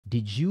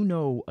Did you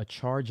know a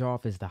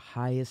charge-off is the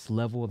highest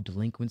level of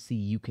delinquency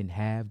you can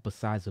have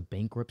besides a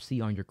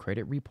bankruptcy on your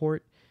credit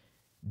report?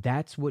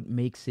 That's what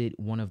makes it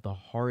one of the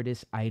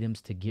hardest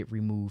items to get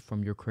removed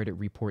from your credit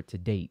report to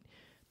date.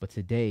 But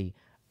today,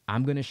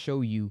 I'm going to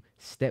show you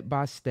step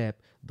by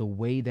step the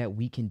way that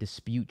we can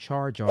dispute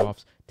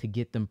charge-offs to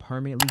get them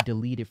permanently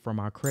deleted from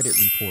our credit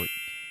report.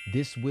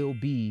 This will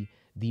be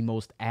the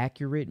most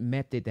accurate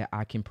method that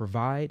I can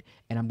provide,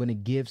 and I'm going to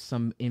give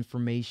some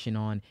information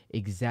on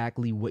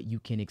exactly what you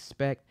can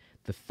expect,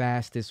 the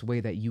fastest way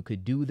that you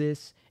could do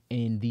this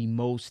in the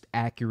most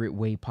accurate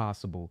way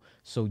possible.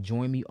 So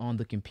join me on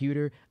the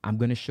computer. I'm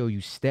going to show you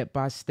step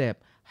by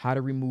step how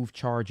to remove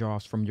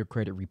charge-offs from your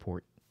credit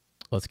report.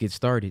 Let's get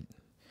started.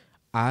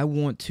 I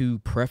want to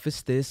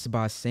preface this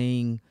by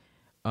saying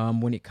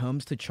when it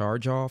comes to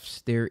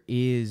charge-offs, there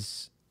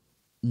is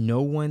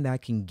no one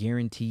that can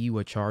guarantee you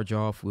a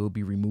charge-off will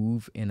be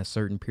removed in a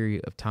certain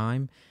period of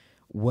time.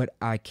 What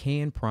I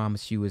can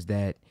promise you is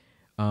that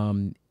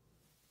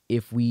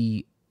if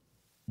we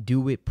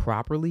do it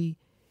properly,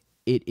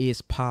 it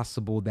is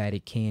possible that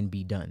it can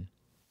be done.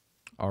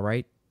 All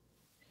right.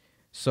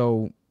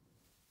 So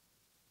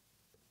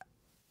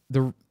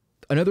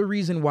another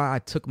reason why I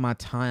took my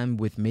time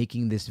with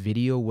making this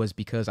video was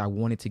because I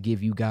wanted to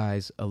give you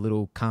guys a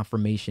little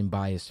confirmation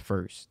bias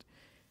first.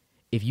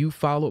 If you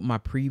followed my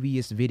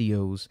previous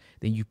videos,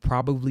 then you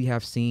probably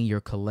have seen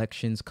your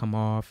collections come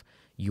off,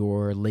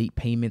 your late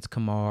payments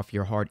come off,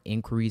 your hard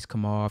inquiries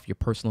come off, your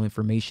personal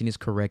information is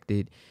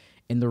corrected.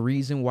 And the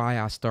reason why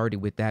I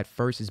started with that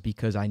first is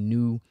because I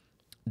knew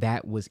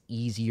that was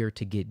easier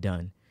to get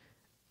done.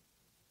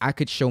 I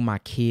could show my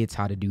kids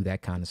how to do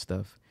that kind of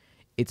stuff.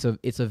 It's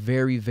a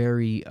very,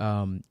 very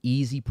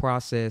easy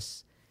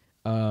process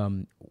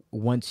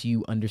once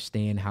you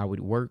understand how it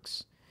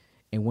works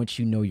and once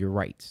you know your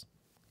rights.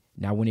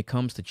 Now, when it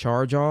comes to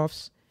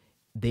charge-offs,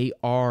 they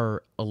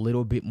are a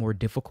little bit more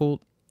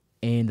difficult.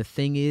 And the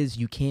thing is,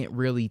 you can't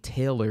really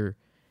tailor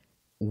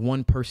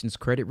one person's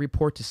credit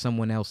report to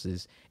someone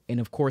else's. And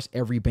of course,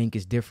 every bank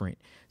is different.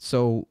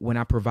 So when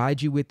I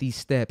provide you with these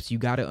steps, you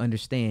got to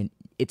understand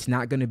it's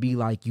not going to be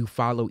like you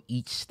follow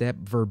each step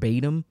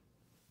verbatim.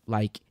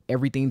 Like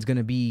everything's going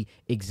to be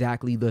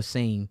exactly the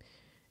same.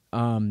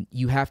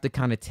 You have to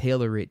kind of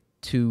tailor it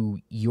to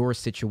your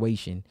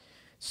situation.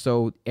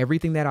 So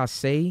everything that I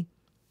say,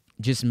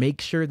 just make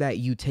sure that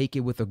you take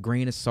it with a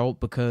grain of salt,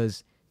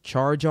 because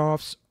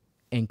charge-offs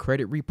and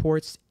credit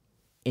reports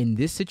in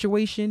this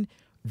situation,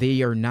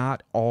 they are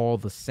not all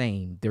the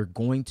same. They're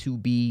going to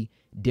be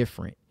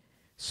different.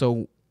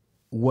 So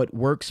what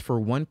works for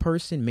one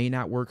person may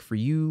not work for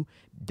you.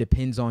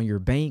 Depends on your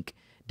bank,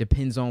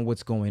 depends on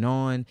what's going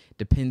on,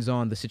 depends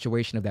on the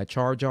situation of that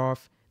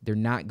charge-off. They're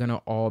not going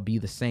to all be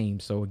the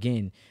same. So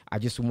again, I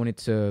just wanted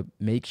to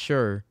make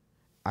sure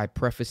I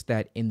preface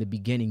that in the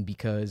beginning,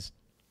 because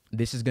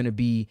this is going to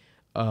be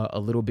a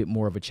little bit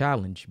more of a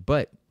challenge.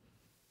 But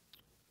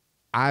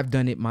I've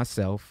done it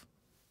myself,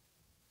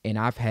 and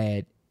I've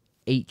had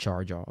 8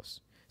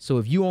 charge-offs. So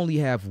if you only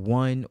have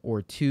 1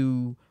 or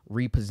 2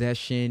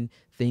 repossession,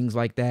 things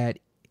like that,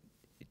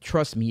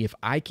 trust me, if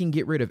I can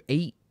get rid of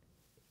 8,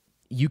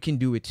 you can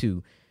do it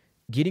too.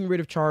 Getting rid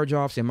of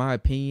charge-offs, in my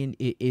opinion,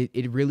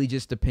 it really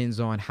just depends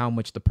on how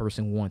much the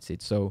person wants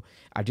it. So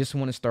I just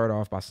want to start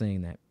off by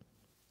saying that.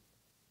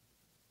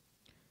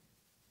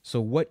 So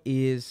what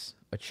is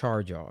a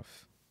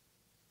charge-off?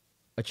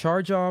 A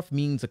charge-off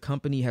means a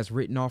company has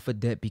written off a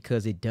debt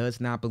because it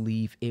does not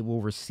believe it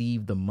will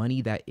receive the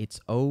money that it's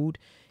owed.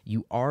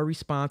 You are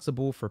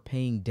responsible for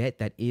paying debt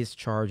that is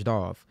charged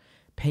off.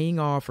 Paying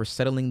off or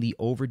settling the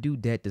overdue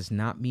debt does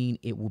not mean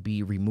it will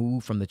be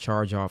removed from the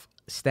charge-off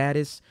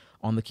status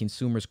on the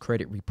consumer's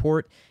credit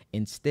report.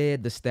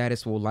 Instead, the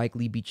status will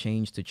likely be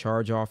changed to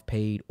charge-off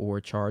paid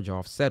or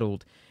charge-off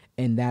settled.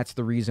 And that's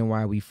the reason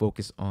why we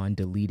focus on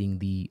deleting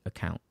the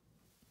account.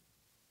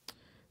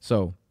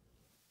 So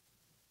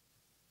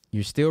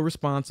you're still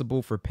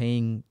responsible for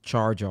paying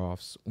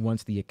charge-offs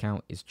once the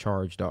account is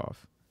charged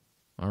off.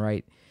 All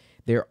right.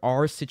 There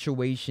are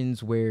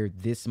situations where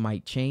this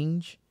might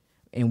change,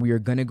 and we are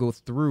going to go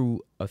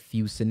through a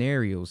few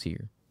scenarios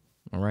here.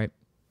 All right.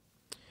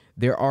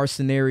 There are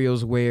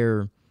scenarios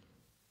where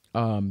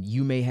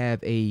you may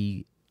have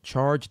a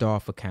charged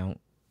off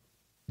account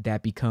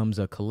that becomes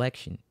a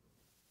collection.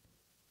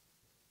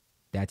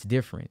 That's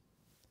different.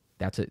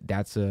 That's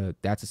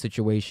a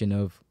situation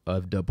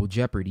of double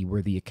jeopardy,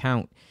 where the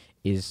account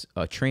is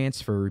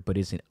transferred but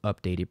isn't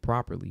updated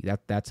properly.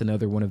 That's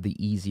another one of the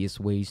easiest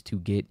ways to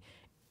get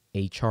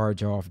a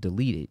charge off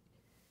deleted.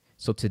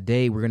 So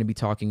today we're going to be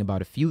talking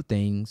about a few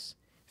things.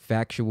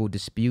 Factual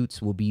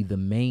disputes will be the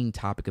main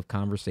topic of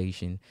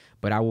conversation,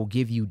 but I will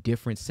give you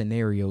different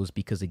scenarios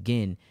because,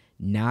 again,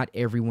 not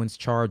everyone's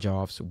charge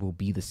offs will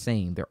be the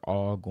same. They're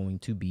all going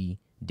to be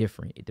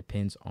different. It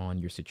depends on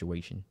your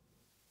situation.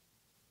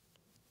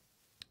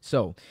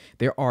 So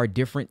there are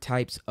different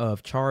types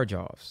of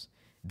charge-offs.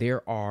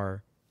 There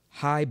are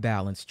high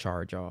balance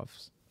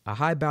charge-offs. A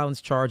high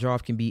balance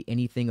charge-off can be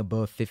anything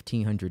above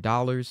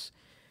 $1,500.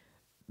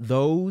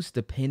 Those,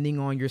 depending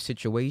on your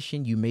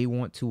situation, you may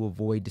want to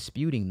avoid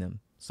disputing them.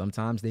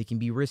 Sometimes they can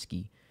be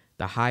risky.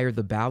 The higher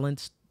the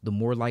balance, the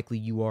more likely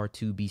you are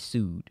to be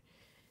sued.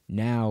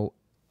 Now,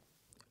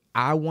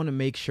 I want to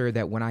make sure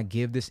that when I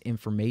give this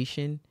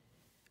information,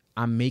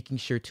 I'm making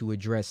sure to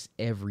address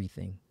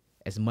everything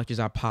as much as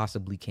I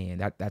possibly can.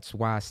 That's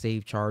why I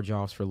save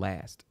charge-offs for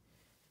last.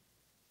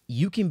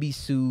 You can be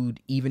sued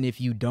even if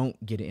you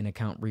don't get an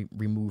account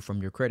removed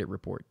from your credit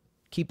report.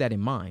 Keep that in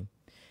mind.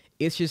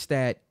 It's just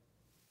that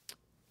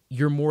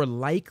you're more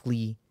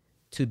likely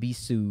to be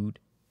sued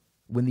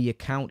when the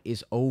account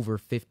is over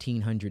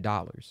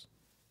 $1,500.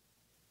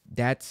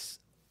 That's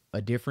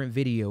a different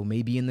video.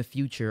 Maybe in the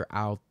future,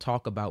 I'll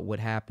talk about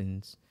what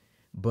happens,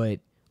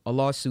 but a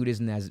lawsuit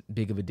isn't as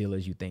big of a deal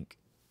as you think.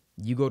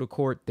 You go to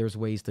court, there's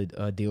ways to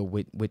deal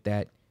with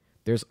that.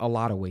 There's a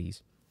lot of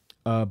ways,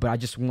 but I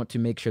just want to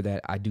make sure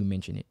that I do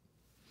mention it.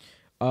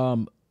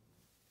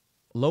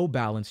 Low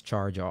balance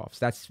charge-offs,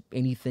 that's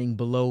anything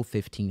below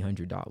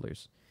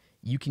 $1,500.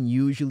 You can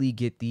usually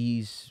get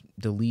these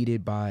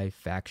deleted by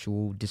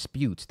factual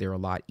disputes. They're a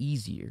lot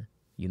easier,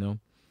 you know.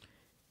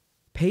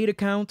 Paid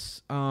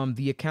accounts,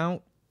 the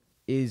account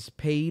is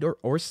paid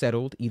or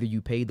settled. Either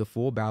you pay the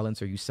full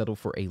balance or you settle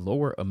for a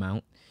lower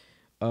amount.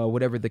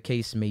 Whatever the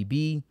case may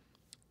be,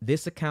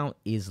 this account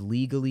is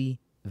legally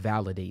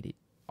validated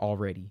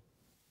already.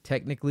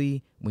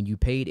 Technically, when you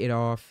paid it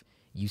off,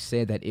 you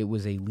said that it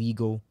was a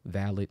legal,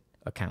 valid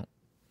account.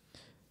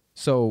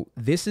 So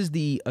this is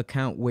the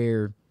account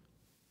where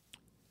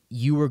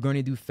you are going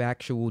to do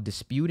factual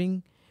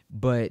disputing,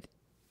 but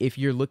if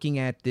you're looking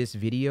at this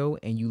video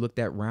and you looked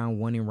at round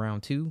 1 and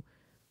round 2,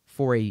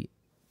 for a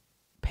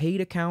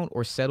paid account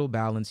or settled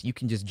balance, you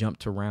can just jump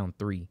to round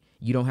 3.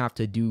 You don't have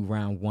to do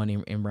round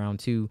 1 and round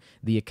 2.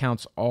 The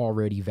account's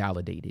already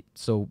validated,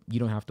 so you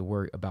don't have to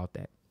worry about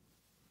that.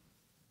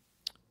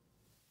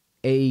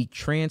 A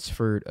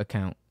transferred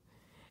account.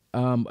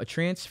 A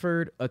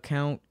transferred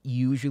account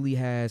usually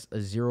has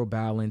a zero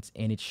balance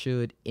and it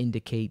should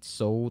indicate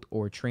sold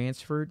or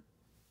transferred,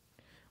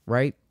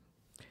 right?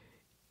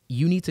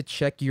 You need to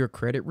check your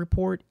credit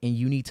report and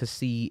you need to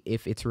see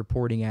if it's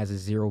reporting as a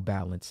zero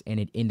balance and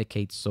it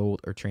indicates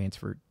sold or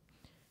transferred.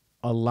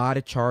 A lot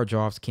of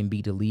charge-offs can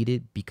be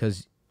deleted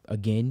because,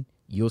 again,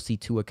 you'll see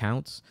two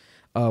accounts.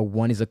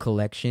 One is a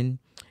collection.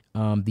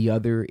 The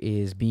other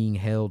is being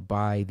held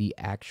by the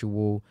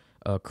actual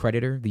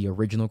creditor, the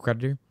original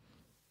creditor.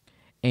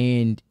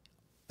 And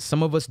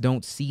some of us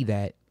don't see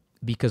that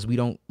because we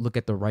don't look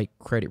at the right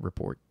credit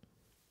report.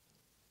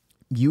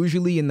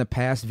 Usually in the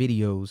past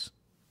videos,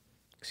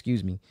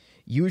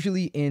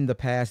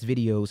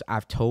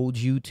 I've told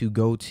you to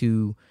go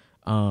to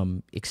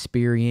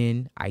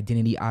Experian,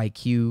 Identity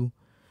IQ.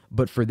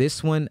 But for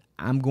this one,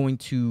 I'm going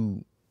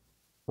to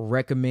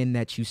recommend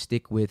that you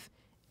stick with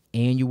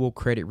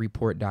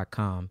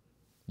annualcreditreport.com.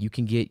 You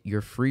can get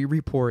your free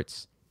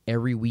reports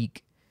every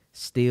week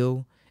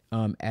still.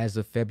 As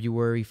of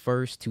February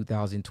 1st,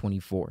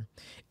 2024.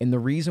 And the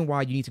reason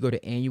why you need to go to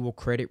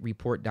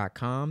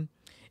annualcreditreport.com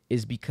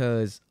is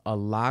because a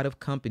lot of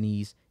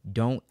companies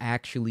don't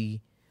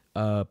actually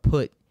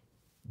put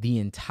the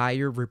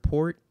entire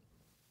report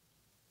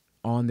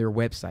on their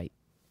website.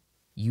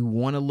 You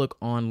want to look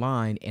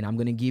online, and I'm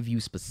going to give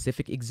you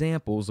specific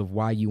examples of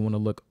why you want to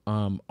look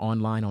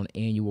online on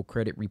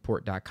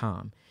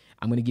annualcreditreport.com.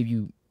 I'm going to give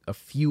you a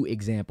few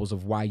examples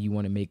of why you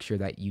want to make sure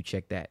that you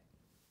check that.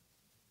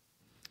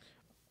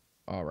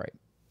 All right.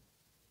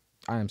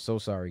 I am so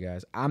sorry,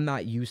 guys. I'm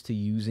not used to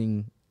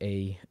using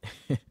a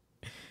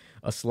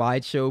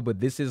slideshow, but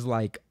this is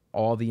like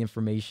all the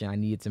information I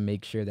needed to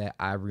make sure that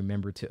I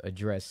remember to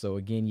address. So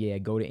again, yeah,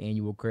 go to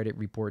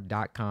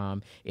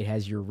annualcreditreport.com. It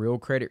has your real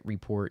credit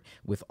report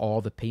with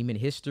all the payment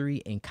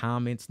history and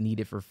comments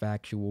needed for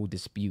factual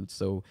disputes.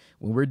 So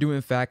when we're doing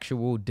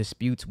factual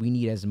disputes, we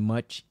need as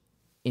much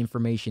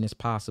information as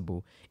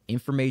possible.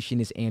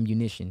 Information is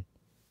ammunition.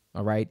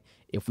 All right.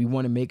 If we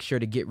want to make sure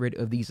to get rid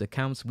of these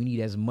accounts, we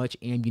need as much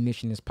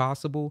ammunition as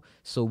possible.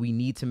 So we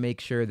need to make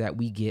sure that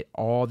we get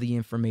all the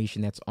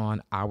information that's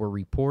on our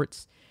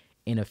reports.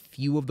 And a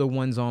few of the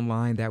ones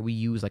online that we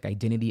use, like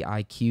Identity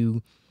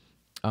IQ,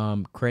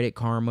 Credit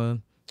Karma,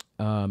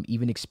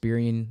 even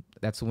Experian,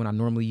 that's the one I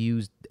normally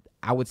use.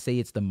 I would say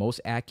it's the most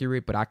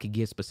accurate, but I could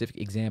give specific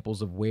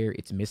examples of where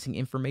it's missing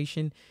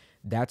information.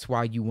 That's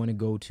why you want to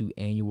go to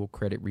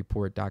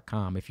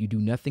annualcreditreport.com. If you do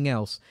nothing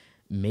else,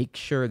 make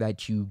sure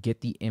that you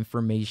get the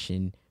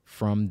information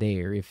from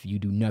there if you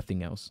do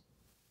nothing else.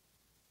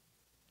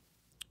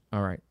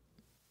 All right.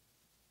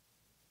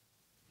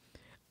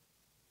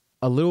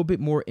 A little bit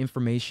more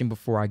information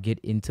before I get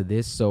into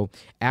this. So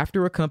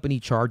after a company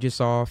charges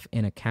off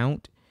an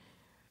account,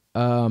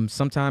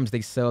 sometimes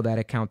they sell that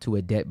account to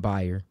a debt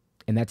buyer,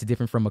 and that's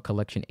different from a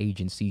collection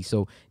agency.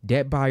 So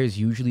debt buyers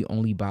usually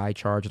only buy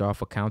charged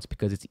off accounts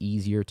because it's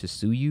easier to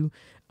sue you,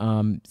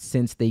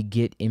 since they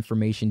get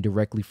information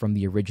directly from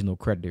the original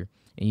creditor.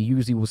 And you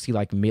usually will see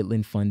like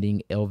Midland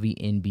Funding,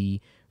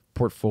 LVNB,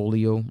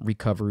 portfolio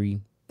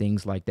recovery,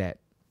 things like that.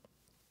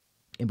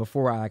 And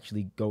before I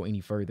actually go any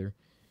further,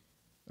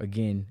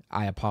 Again,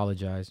 I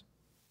apologize.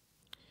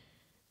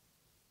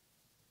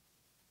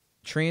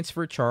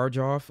 Transfer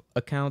charge-off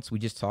accounts, we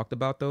just talked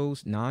about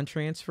those.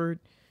 Non-transferred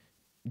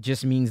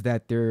just means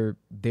that they're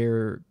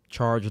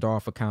charged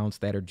off accounts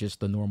that are just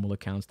the normal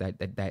accounts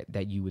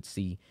that you would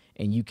see,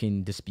 and you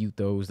can dispute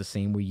those the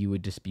same way you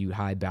would dispute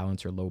high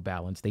balance or low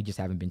balance. They just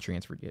haven't been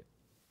transferred yet.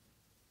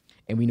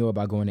 And we know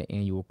about going to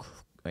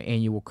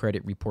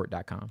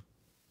annualcreditreport.com.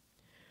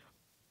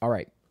 All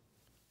right.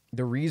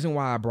 The reason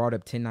why I brought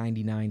up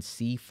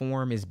 1099-C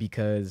form is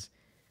because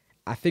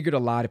I figured a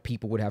lot of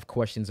people would have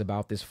questions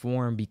about this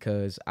form,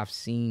 because I've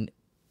seen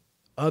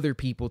other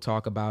people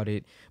talk about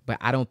it, but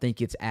I don't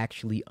think it's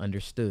actually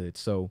understood.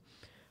 So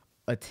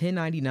a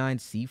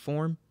 1099-C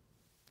form,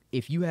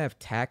 if you have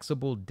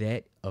taxable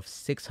debt of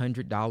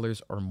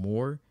 $600 or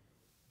more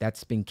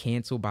that's been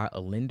canceled by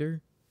a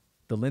lender,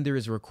 the lender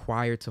is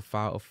required to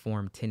file a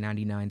form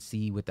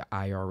 1099-C with the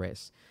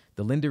IRS.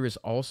 The lender is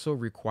also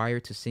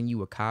required to send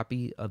you a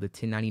copy of the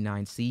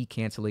 1099-C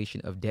cancellation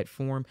of debt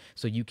form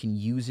so you can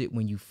use it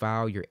when you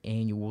file your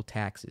annual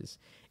taxes.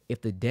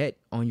 If the debt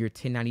on your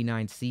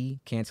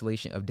 1099-C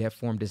cancellation of debt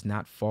form does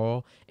not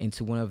fall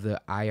into one of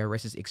the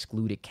IRS's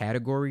excluded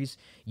categories,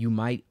 you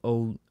might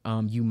owe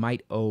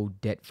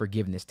debt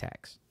forgiveness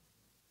tax.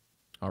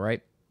 All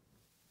right.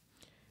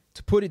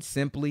 To put it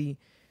simply,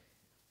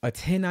 a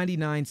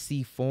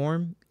 1099-C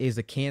form is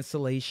a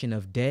cancellation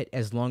of debt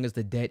as long as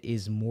the debt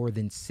is more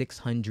than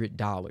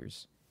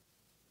 $600.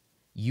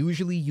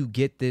 Usually you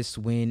get this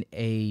when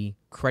a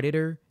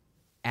creditor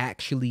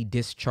actually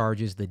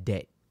discharges the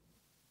debt.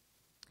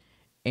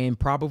 And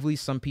probably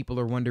some people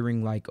are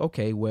wondering, like,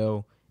 okay,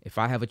 well, if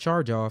I have a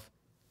charge off,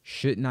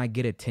 shouldn't I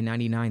get a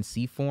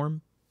 1099-C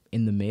form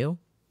in the mail?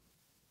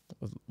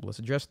 Let's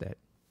address that.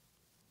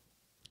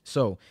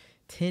 So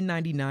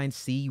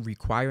 1099-C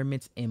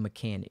requirements and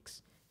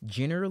mechanics.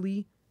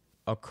 Generally,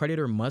 a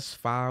creditor must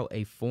file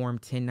a form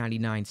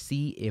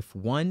 1099-C if,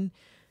 one,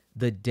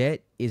 the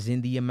debt is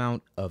in the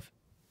amount of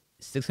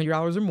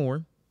 $600 or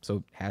more, so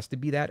it has to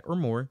be that or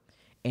more,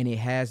 and it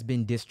has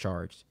been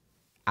discharged.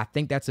 I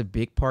think that's a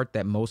big part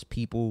that most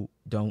people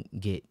don't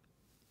get,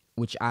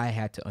 which I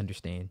had to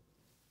understand.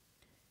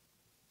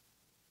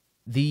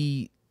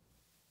 A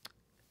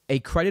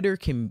creditor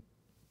can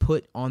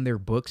put on their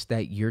books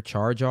that your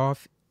charge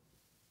off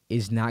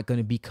is not going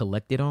to be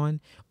collected on,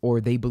 or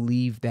they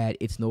believe that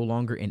it's no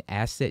longer an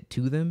asset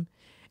to them,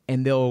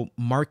 and they'll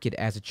mark it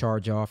as a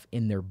charge off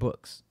in their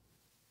books.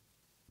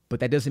 But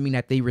that doesn't mean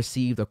that they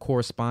received a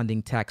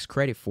corresponding tax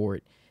credit for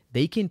it.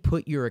 They can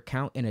put your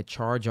account in a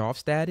charge off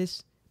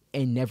status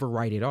and never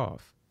write it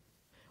off,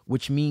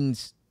 which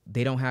means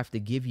they don't have to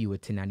give you a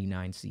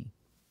 1099-C.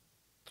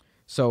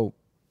 So,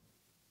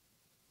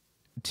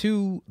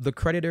 2, the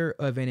creditor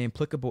of an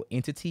applicable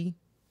entity,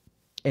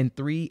 and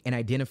 3, an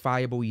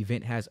identifiable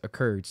event has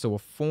occurred. So a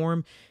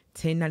form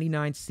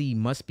 1099-C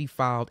must be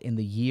filed in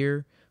the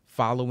year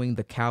following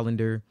the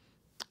calendar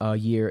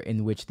year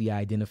in which the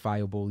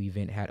identifiable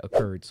event had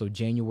occurred. So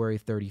January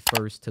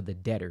 31st to the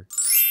debtor.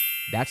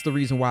 That's the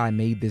reason why I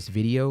made this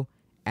video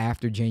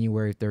after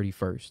January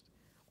 31st.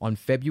 On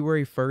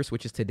February 1st,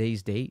 which is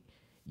today's date,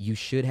 you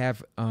should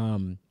have,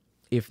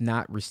 if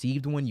not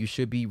received one, you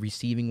should be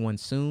receiving one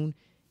soon.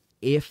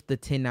 If the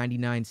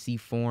 1099-C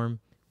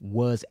form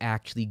was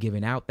actually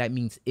given out, that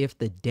means if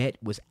the debt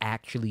was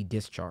actually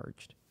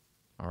discharged.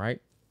 All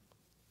right.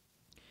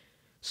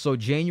 So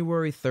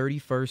January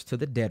 31st to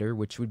the debtor,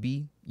 which would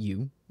be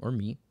you or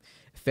me.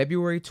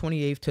 February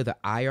 28th to the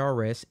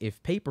IRS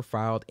if paper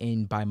filed,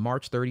 and by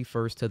March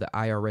 31st to the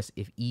IRS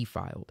if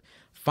e-filed.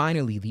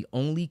 Finally, the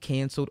only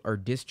canceled or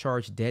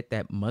discharged debt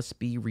that must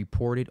be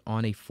reported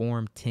on a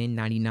Form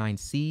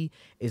 1099-C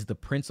is the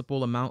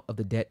principal amount of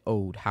the debt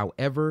owed.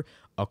 However,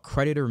 a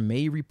creditor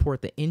may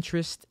report the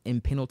interest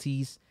and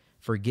penalties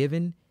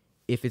forgiven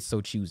if it so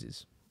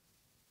chooses.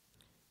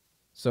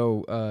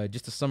 So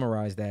just to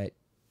summarize that,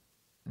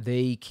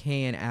 they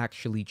can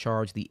actually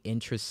charge the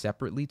interest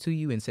separately to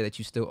you and say that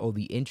you still owe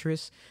the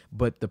interest,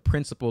 but the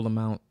principal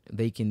amount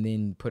they can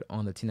then put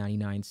on the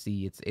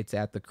 1099-C. It's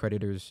at the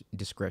creditor's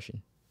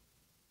discretion.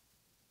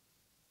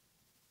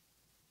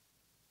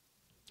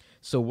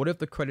 So what if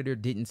the creditor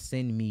didn't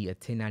send me a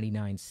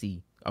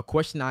 1099-C? A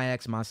question I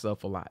ask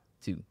myself a lot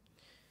too.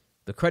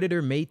 The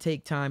creditor may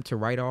take time to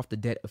write off the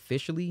debt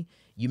officially.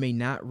 You may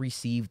not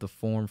receive the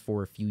form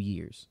for a few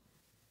years.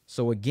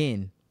 So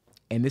again,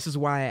 and this is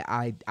why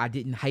I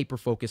didn't hyper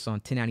focus on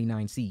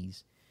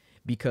 1099-Cs,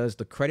 because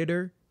the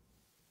creditor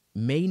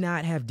may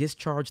not have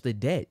discharged the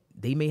debt.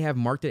 They may have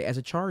marked it as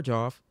a charge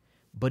off,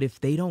 but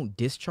if they don't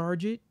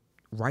discharge it,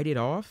 write it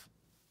off,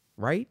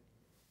 right?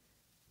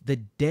 The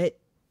debt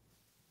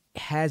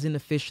hasn't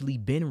officially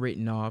been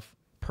written off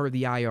per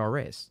the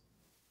IRS.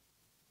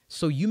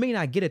 So you may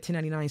not get a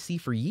 1099-C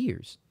for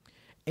years.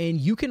 And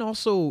you can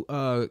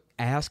also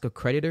ask a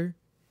creditor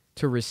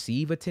to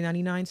receive a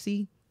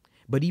 1099-C.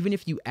 But even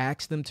if you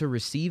ask them to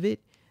receive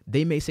it,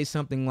 they may say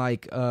something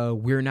like,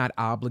 we're not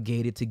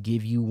obligated to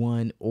give you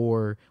one,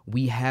 or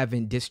we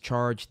haven't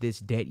discharged this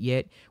debt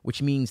yet,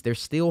 which means they're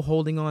still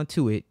holding on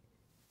to it.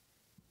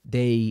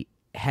 They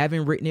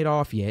haven't written it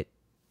off yet.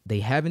 They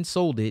haven't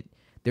sold it.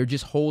 They're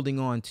just holding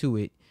on to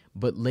it.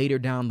 But later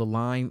down the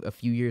line, a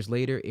few years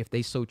later, if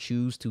they so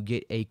choose to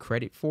get a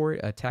credit for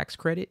it, a tax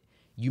credit,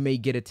 you may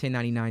get a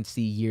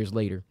 1099-C years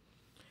later.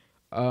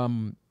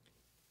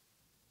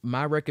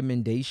 My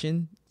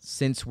recommendation,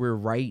 since we're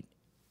right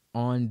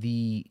on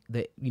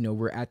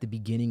we're at the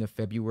beginning of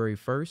February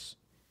 1st,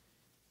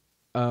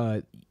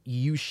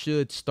 you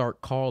should start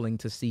calling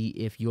to see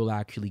if you'll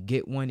actually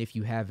get one if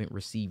you haven't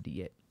received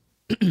it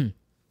yet.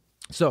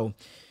 So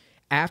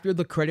after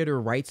the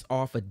creditor writes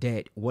off a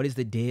debt, what is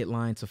the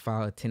deadline to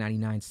file a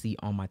 1099-C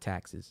on my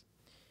taxes?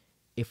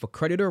 If a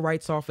creditor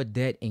writes off a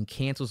debt and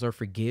cancels or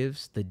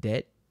forgives the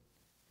debt,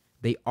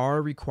 they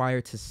are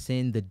required to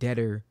send the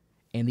debtor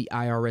and the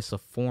IRS a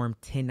Form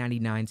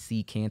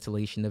 1099-C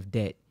cancellation of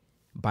debt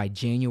by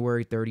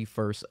January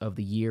 31st of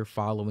the year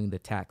following the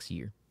tax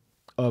year,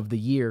 of the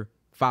year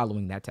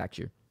following that tax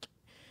year,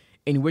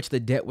 in which the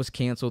debt was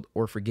canceled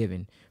or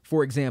forgiven.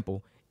 For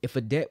example, if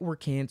a debt were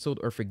canceled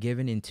or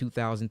forgiven in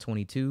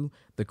 2022,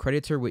 the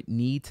creditor would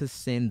need to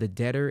send the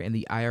debtor and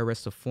the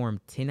IRS a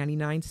Form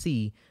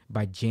 1099-C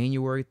by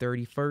January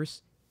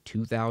 31st,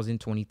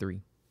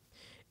 2023.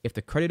 If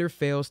the creditor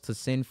fails to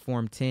send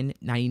Form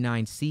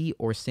 1099-C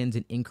or sends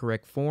an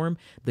incorrect form,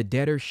 the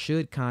debtor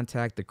should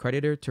contact the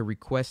creditor to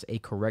request a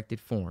corrected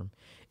form.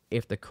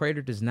 If the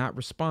creditor does not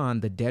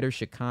respond, the debtor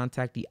should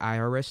contact the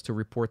IRS to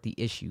report the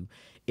issue.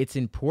 It's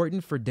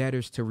important for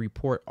debtors to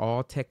report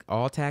all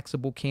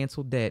taxable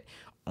canceled debt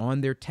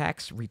on their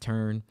tax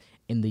return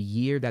in the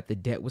year that the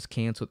debt was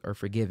canceled or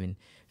forgiven.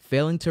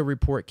 Failing to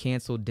report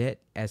canceled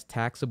debt as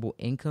taxable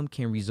income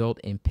can result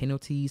in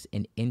penalties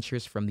and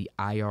interest from the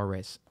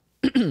IRS.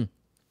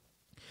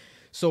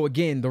 So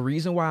again, the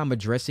reason why I'm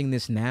addressing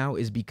this now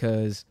is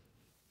because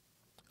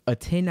a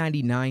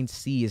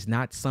 1099-C is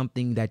not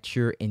something that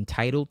you're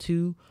entitled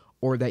to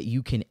or that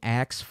you can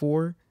ask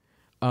for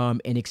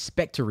and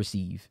expect to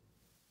receive.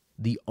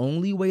 The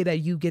only way that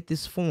you get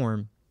this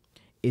form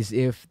is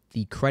if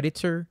the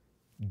creditor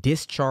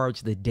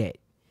discharged the debt.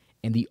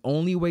 And the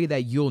only way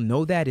that you'll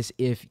know that is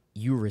if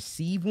you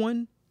receive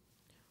one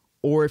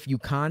or if you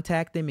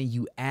contact them and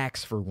you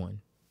ask for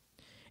one.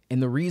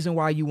 And the reason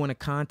why you want to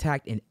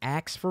contact and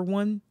ask for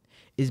one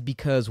is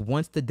because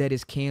once the debt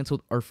is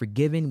canceled or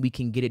forgiven, we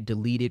can get it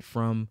deleted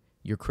from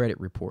your credit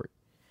report.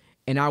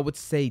 And I would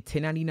say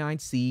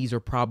 1099-Cs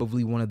are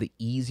probably one of the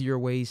easier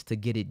ways to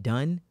get it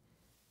done.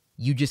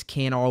 You just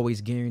can't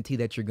always guarantee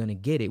that you're going to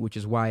get it, which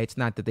is why it's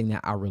not the thing that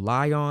I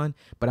rely on,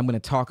 but I'm going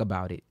to talk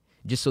about it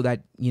just so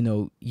that,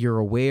 you're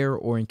aware,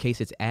 or in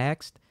case it's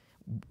asked,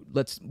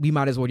 we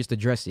might as well just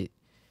address it.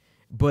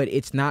 But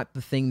it's not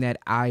the thing that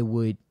I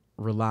would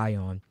rely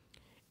on.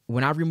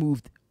 When I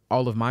removed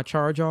all of my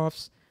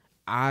charge-offs,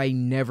 I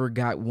never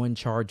got one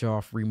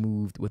charge-off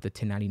removed with a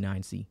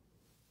 1099-C.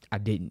 I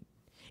didn't.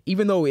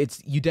 Even though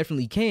you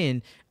definitely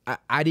can,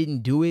 I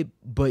didn't do it.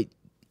 But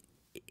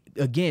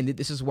again,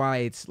 this is why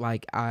it's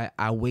like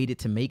I waited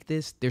to make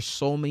this. There's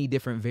so many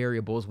different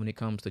variables when it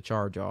comes to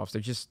charge-offs.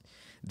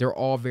 They're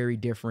all very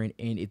different,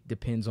 and it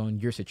depends on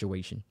your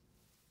situation.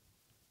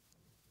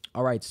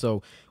 All right,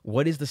 so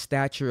what is the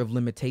statute of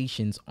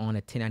limitations on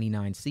a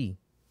 1099-C?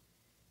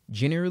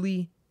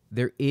 Generally,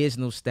 there is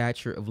no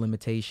statute of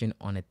limitation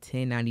on a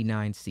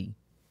 1099-C.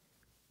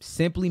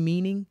 Simply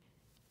meaning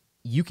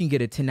you can get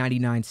a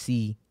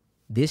 1099-C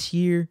this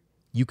year,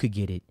 you could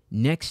get it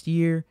next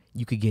year,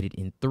 you could get it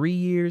in 3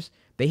 years.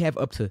 They have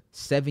up to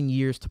 7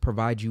 years to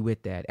provide you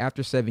with that.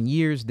 After 7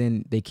 years,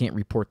 then they can't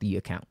report the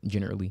account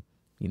generally,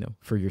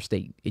 for your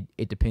state.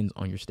 It depends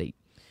on your state.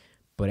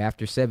 But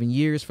after 7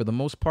 years, for the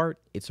most part,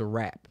 it's a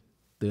wrap.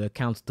 The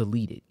account's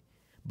deleted.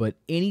 But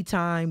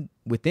anytime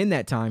within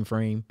that time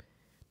frame,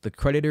 the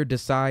creditor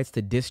decides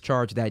to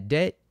discharge that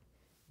debt,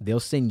 they'll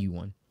send you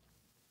one.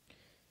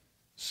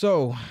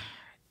 So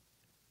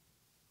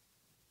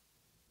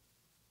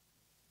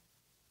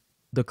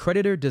the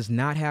creditor does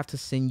not have to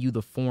send you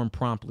the form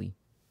promptly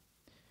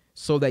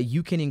so that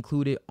you can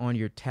include it on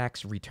your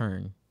tax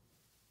return.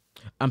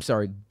 I'm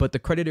sorry, but the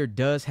creditor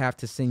does have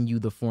to send you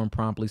the form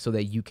promptly so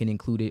that you can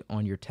include it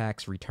on your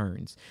tax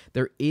returns.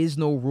 There is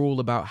no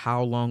rule about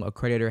how long a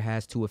creditor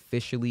has to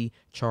officially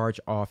charge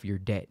off your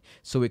debt.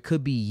 So it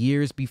could be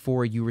years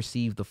before you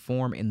receive the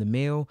form in the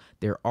mail.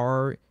 There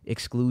are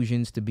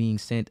exclusions to being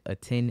sent a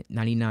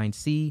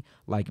 1099-C,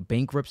 like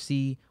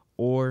bankruptcy,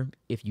 or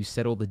if you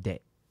settle the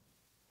debt.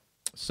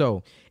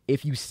 So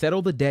if you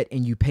settle the debt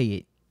and you pay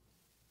it,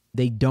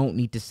 they don't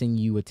need to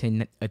send you a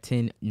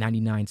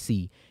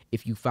 1099-C.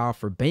 If you file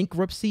for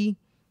bankruptcy,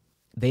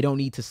 they don't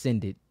need to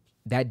send it.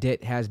 That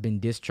debt has been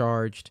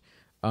discharged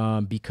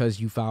because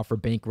you file for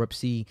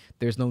bankruptcy.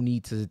 There's no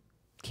need to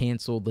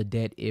cancel the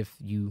debt if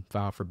you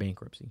file for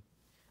bankruptcy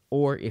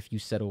or if you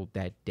settle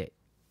that debt.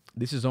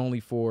 This is only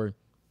for,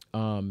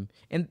 and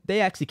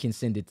they actually can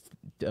send it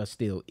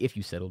still if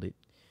you settled it.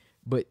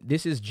 But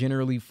this is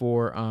generally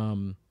for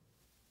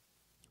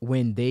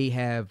when they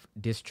have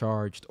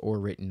discharged or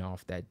written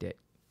off that debt.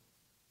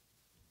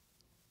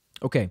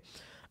 Okay,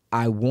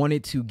 I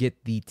wanted to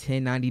get the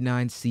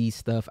 1099-C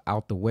stuff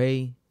out the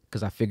way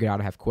because I figured out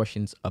I have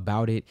questions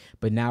about it.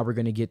 But now we're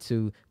going to get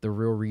to the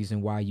real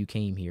reason why you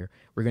came here.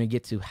 We're going to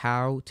get to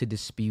how to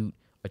dispute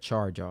a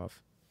charge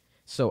off.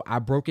 So I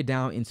broke it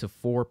down into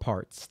 4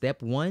 parts.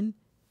 Step 1,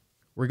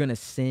 we're going to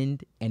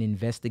send an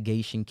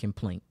investigation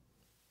complaint.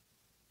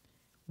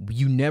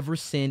 You never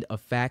send a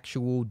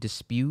factual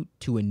dispute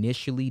to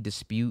initially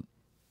dispute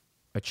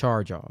a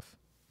charge off.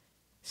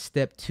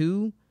 Step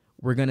 2,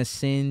 we're going to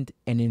send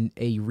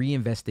a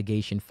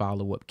reinvestigation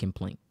follow-up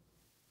complaint.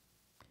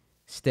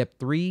 Step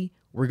 3,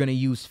 we're going to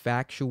use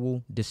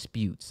factual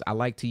disputes. I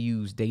like to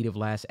use date of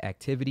last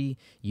activity.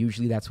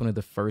 Usually that's one of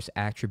the first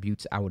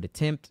attributes I would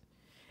attempt.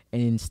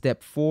 And in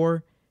step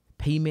 4,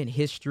 payment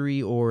history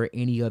or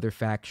any other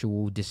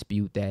factual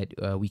dispute that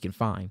we can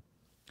find.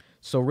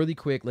 So really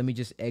quick, let me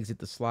just exit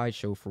the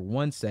slideshow for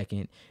 1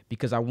 second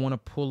because I want to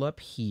pull up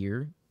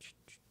here.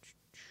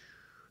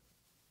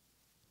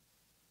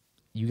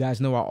 You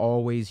guys know I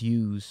always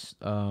use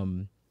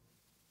the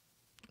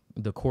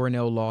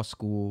Cornell Law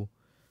School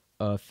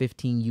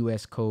 15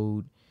 U.S.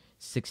 Code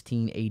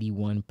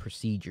 1681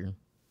 procedure.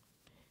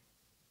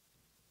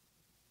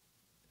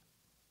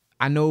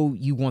 I know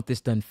you want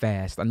this done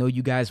fast. I know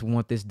you guys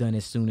want this done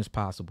as soon as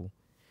possible.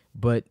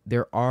 But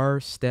there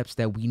are steps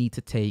that we need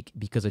to take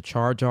because a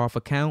charge-off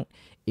account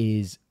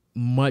is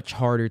much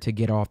harder to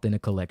get off than a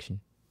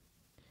collection.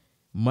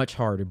 Much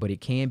harder, but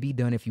it can be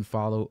done if you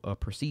follow a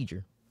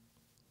procedure.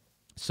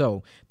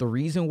 So the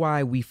reason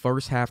why we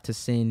first have to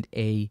send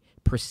a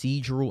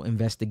procedural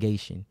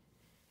investigation,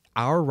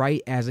 our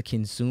right as a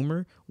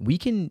consumer, we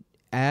can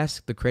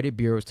ask the credit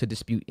bureaus to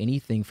dispute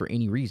anything for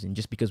any reason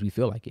just because we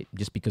feel like it.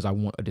 Just because I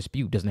want a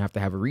dispute doesn't have to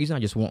have a reason. I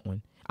just want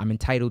one. I'm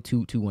entitled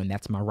to one.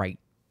 That's my right.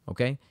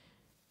 Okay?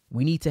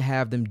 We need to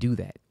have them do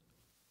that.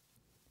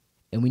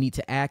 And we need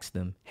to ask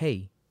them,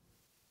 hey,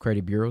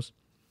 credit bureaus,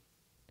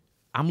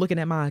 I'm looking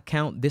at my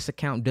account. This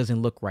account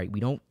doesn't look right. We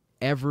don't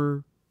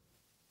ever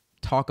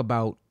talk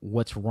about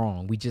what's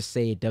wrong. We just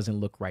say it doesn't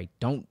look right.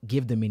 Don't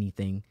give them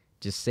anything.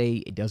 Just say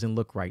it doesn't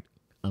look right.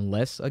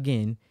 Unless,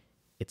 again,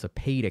 it's a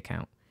paid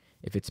account.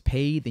 If it's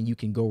paid, then you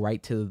can go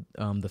right to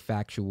the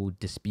factual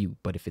dispute.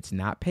 But if it's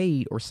not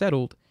paid or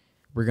settled,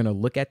 we're going to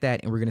look at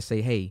that and we're going to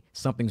say, hey,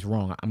 something's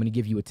wrong. I'm going to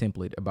give you a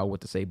template about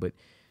what to say, but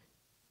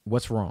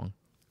what's wrong?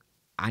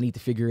 I need to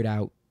figure it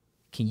out.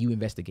 Can you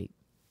investigate?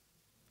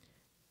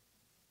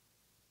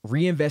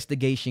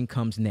 Reinvestigation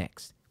comes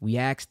next. We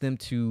ask them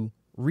to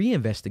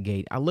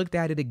reinvestigate. I looked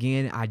at it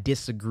again. I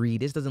disagree.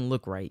 This doesn't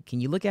look right.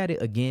 Can you look at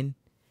it again?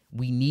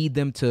 We need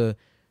them to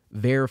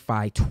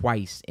verify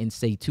twice and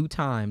say 2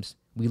 times,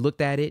 we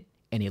looked at it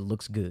and it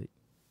looks good.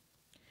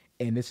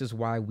 And this is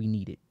why we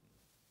need it.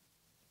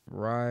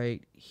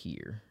 Right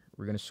here.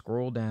 We're going to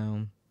scroll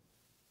down.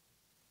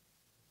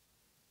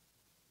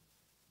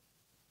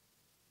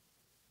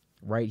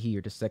 Right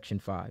here to section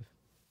 5.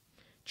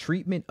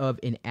 Treatment of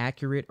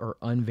inaccurate or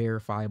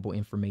unverifiable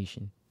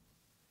information.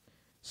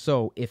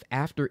 So if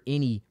after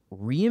any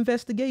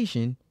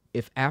reinvestigation,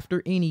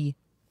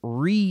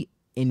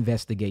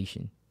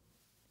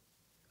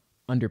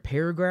 under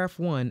paragraph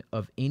 1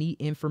 of any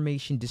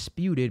information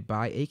disputed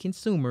by a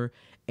consumer,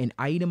 an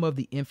item of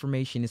the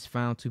information is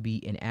found to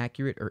be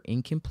inaccurate or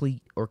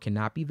incomplete or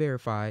cannot be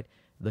verified,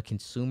 the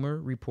consumer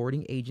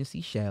reporting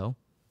agency shall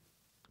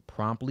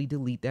promptly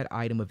delete that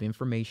item of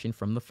information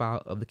from the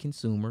file of the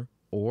consumer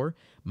or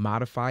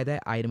modify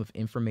that item of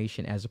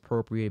information as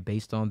appropriate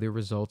based on the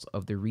results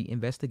of the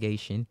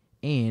reinvestigation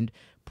and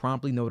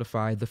promptly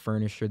notify the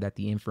furnisher that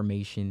the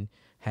information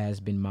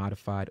has been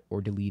modified or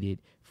deleted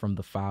from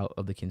the file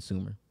of the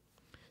consumer.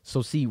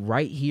 So see,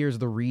 right here's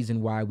the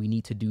reason why we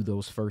need to do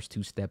those first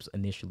 2 steps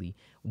initially.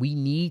 We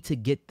need to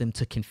get them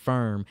to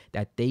confirm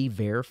that they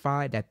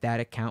verified that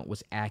that account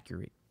was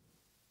accurate.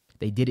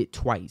 They did it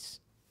twice.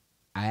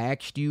 I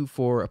asked you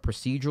for a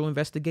procedural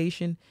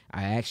investigation.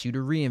 I asked you to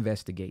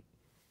reinvestigate.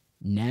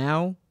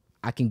 Now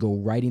I can go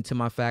right into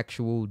my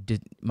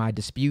my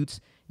disputes,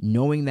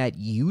 knowing that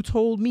you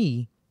told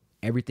me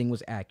everything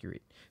was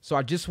accurate. So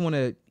I just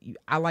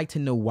I like to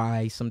know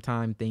why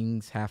sometimes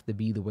things have to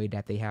be the way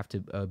that they have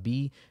to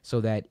be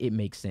so that it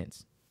makes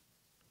sense.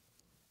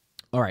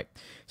 All right.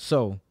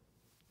 So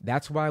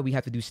that's why we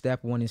have to do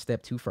step 1 and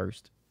step 2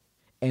 first.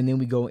 And then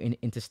we go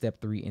into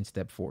step 3 and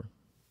step 4.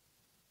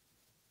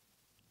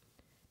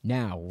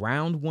 Now,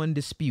 round 1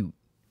 dispute.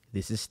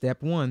 This is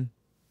step 1.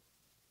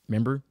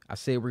 Remember, I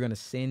said we're going to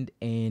send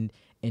an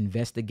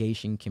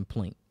investigation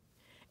complaint.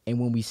 And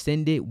when we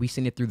send it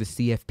through the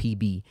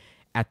CFPB.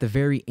 At the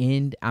very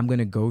end, I'm going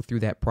to go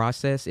through that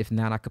process. If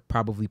not, I could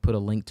probably put a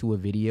link to a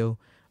video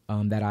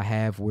that I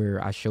have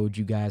where I showed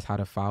you guys how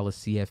to file a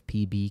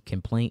CFPB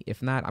complaint.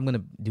 If not, I'm going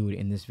to do it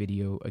in this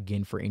video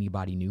again for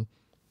anybody new.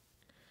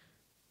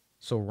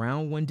 So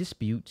round 1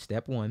 dispute,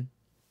 step 1,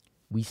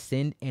 we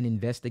send an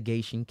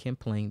investigation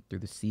complaint through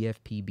the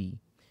CFPB.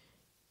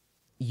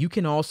 You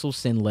can also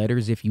send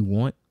letters if you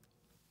want.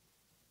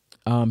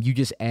 You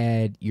just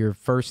add your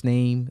first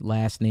name,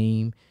 last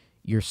name,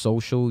 your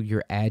social,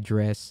 your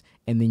address,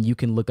 and then you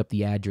can look up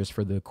the address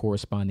for the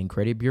corresponding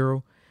credit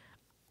bureau.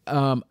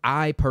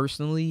 I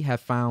personally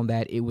have found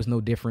that it was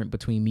no different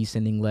between me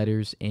sending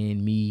letters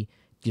and me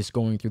just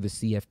going through the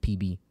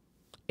CFPB.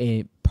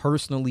 And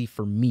personally,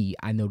 for me,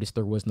 I noticed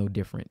there was no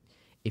different.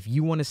 If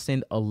you want to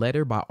send a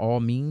letter, by all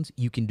means,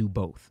 you can do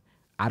both.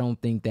 I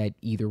don't think that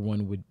either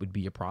one would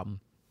be a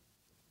problem.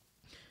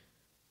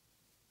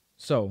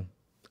 So,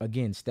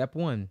 again, step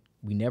one,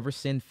 we never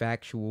send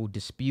factual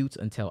disputes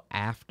until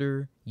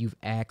after you've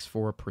asked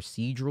for a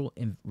procedural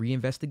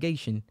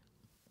reinvestigation,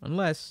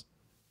 unless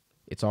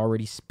it's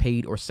already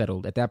paid or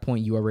settled. At that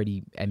point, you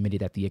already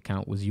admitted that the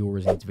account was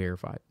yours and it's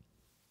verified.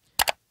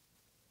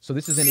 So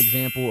this is an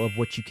example of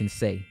what you can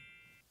say.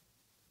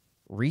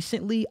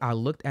 Recently, I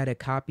looked at a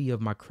copy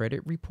of my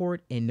credit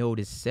report and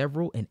noticed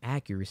several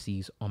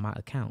inaccuracies on my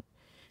account.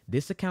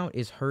 This account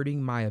is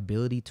hurting my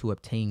ability to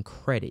obtain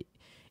credit.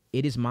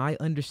 It is my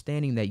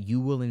understanding that you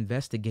will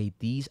investigate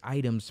these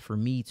items for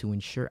me to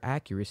ensure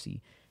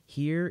accuracy.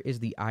 Here is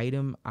the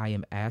item I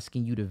am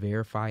asking you to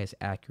verify as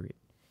accurate.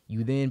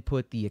 You then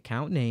put the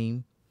account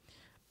name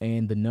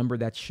and the number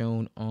that's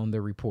shown on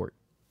the report.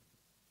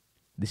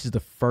 This is the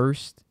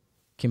first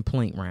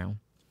complaint round.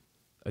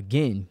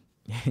 Again,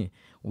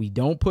 we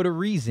don't put a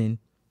reason.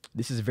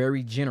 This is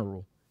very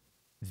general.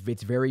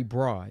 It's very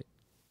broad.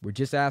 We're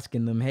just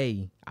asking them,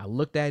 hey, I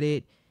looked at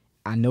it.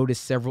 I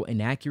noticed several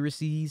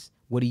inaccuracies.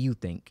 What do you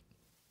think?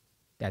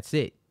 That's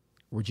it.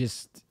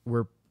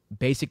 We're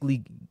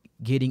basically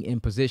getting in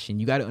position.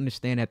 You got to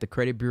understand that the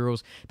credit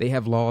bureaus, they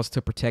have laws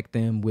to protect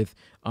them with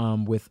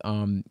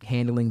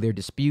handling their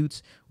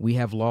disputes. We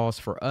have laws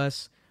for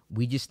us.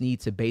 We just need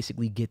to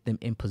basically get them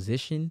in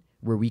position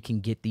where we can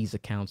get these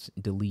accounts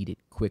deleted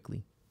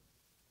quickly.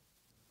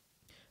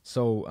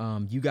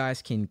 So you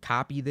guys can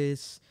copy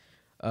this.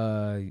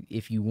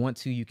 If you want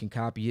to, you can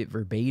copy it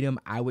verbatim.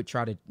 I would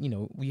try to,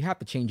 you have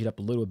to change it up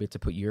a little bit to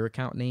put your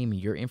account name and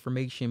your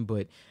information,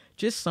 but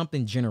just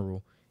something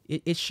general.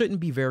 It shouldn't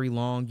be very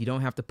long. You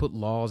don't have to put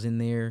laws in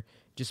there.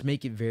 Just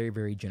make it very,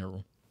 very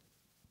general.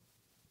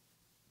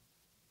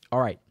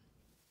 All right.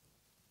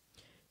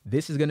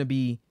 This is going to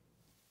be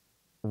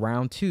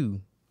round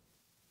 2,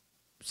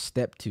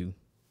 step 2.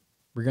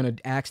 We're going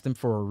to ask them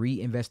for a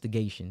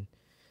reinvestigation.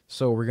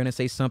 So we're going to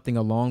say something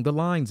along the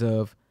lines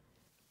of,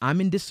 I'm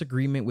in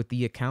disagreement with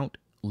the account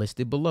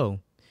listed below,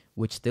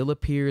 which still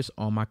appears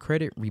on my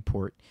credit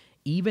report.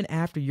 Even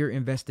after your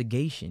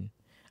investigation,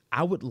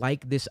 I would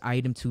like this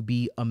item to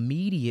be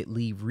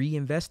immediately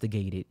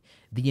reinvestigated.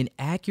 The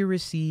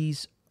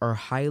inaccuracies are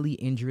highly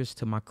injurious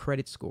to my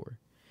credit score.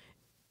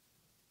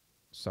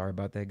 Sorry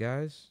about that,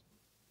 guys.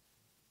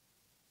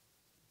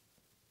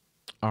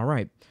 All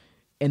right.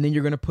 And then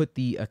you're going to put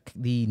the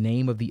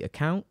name of the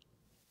account,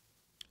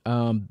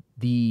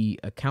 the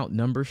account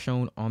number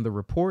shown on the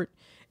report.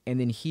 And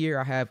then here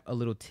I have a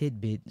little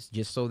tidbit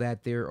just so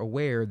that they're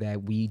aware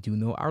that we do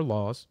know our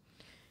laws.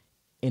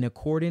 In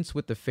accordance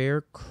with the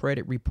Fair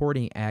Credit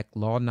Reporting Act,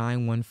 Law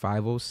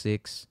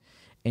 91506,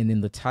 and then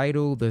the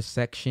title, the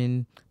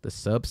section, the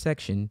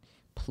subsection,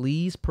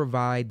 please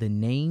provide the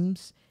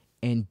names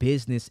and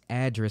business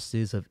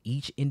addresses of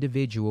each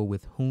individual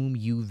with whom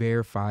you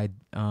verified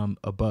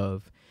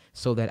above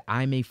so that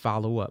I may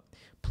follow up.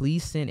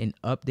 Please send an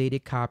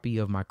updated copy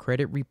of my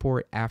credit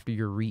report after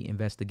your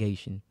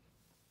reinvestigation.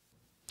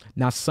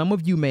 Now, some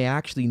of you may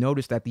actually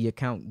notice that the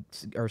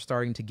accounts are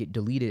starting to get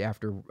deleted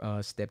after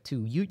step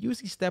 2.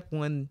 Usually step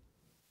 1,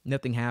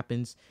 nothing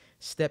happens.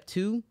 Step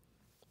 2,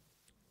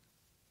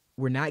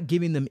 we're not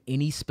giving them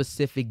any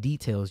specific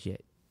details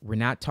yet. We're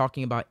not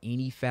talking about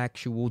any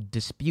factual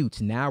disputes.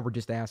 Now we're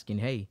just asking,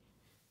 hey,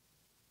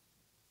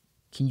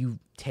 can you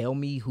tell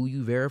me who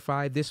you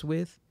verified this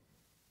with?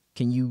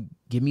 Can you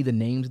give me the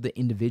names of the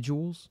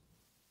individuals?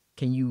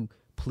 Can you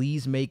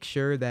please make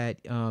sure that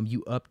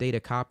you update a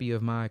copy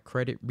of my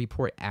credit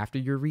report after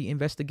your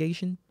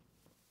reinvestigation?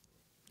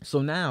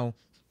 So now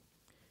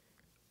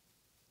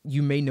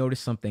you may notice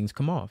some things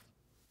come off.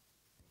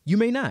 You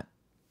may not.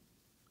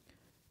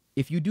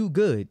 If you do,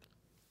 good.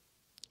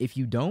 If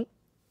you don't,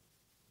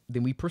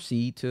 then we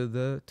proceed to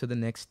the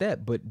next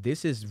step. But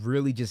this is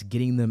really just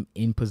getting them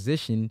in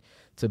position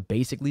to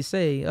basically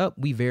say, oh,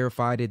 we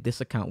verified it.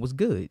 This account was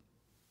good.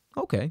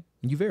 Okay,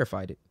 you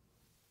verified it.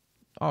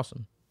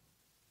 Awesome.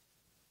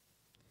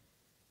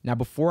 Now,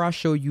 before I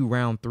show you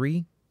round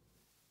 3,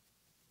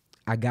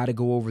 I got to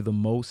go over the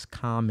most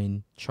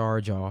common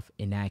charge-off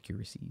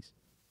inaccuracies.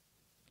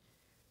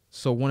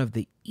 So one of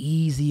the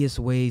easiest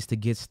ways to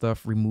get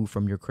stuff removed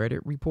from your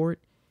credit report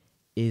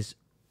is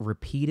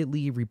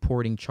repeatedly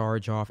reporting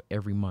charge-off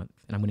every month.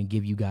 And I'm going to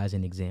give you guys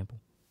an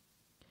example.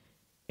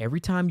 Every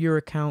time your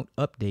account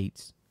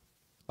updates,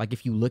 like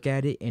if you look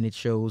at it and it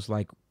shows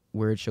like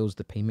where it shows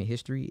the payment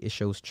history, it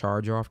shows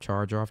charge-off,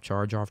 charge-off,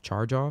 charge-off,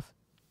 charge-off.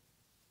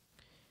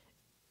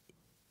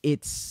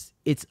 It's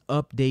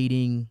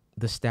updating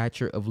the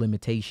statute of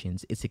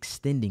limitations. It's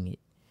extending it.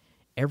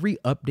 Every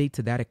update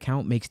to that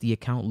account makes the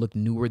account look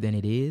newer than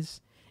it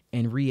is,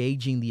 and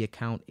re-aging the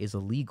account is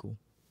illegal.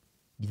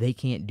 They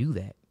can't do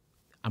that.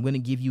 I'm going to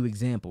give you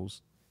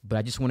examples, but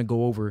I just want to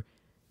go over,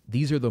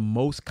 these are the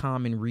most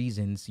common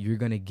reasons you're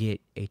going to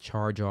get a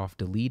charge-off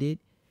deleted,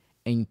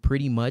 and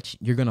pretty much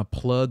you're going to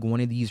plug one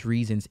of these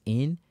reasons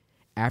in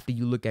after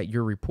you look at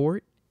your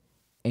report,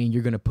 and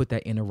you're going to put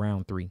that in a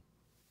round 3.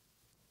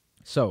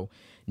 So,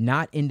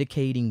 not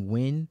indicating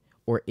when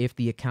or if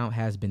the account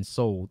has been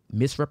sold,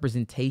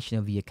 misrepresentation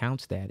of the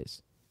account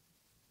status.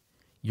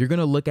 You're going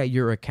to look at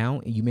your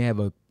account and you may have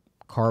a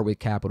card with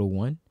Capital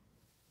One.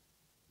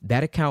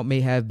 That account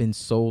may have been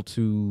sold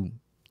to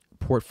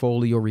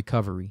Portfolio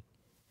Recovery.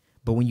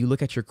 But when you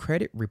look at your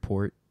credit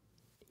report,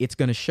 it's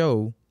going to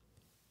show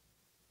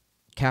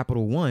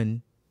Capital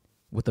One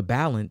with a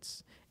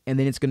balance, and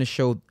then it's going to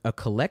show a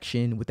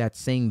collection with that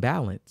same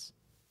balance.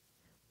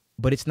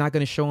 But it's not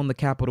going to show on the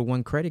Capital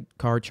One credit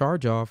card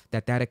charge off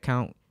that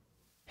account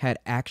had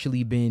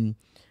actually been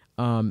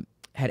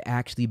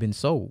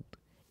sold.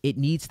 It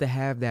needs to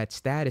have that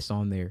status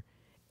on there.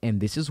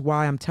 And this is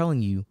why I'm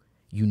telling you,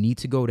 you need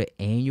to go to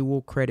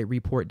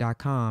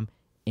annualcreditreport.com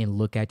and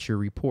look at your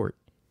report.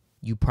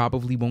 You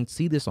probably won't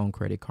see this on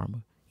Credit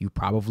Karma. You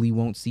probably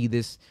won't see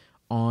this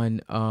on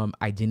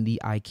Identity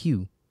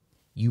IQ.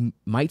 You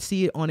might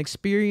see it on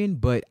Experian,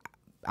 but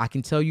I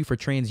can tell you for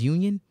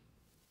TransUnion,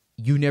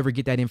 you never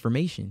get that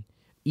information,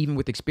 even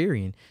with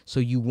Experian. So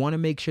you want to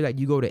make sure that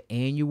you go to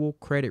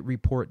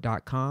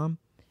annualcreditreport.com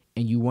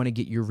and you want to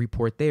get your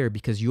report there,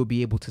 because you'll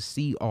be able to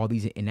see all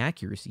these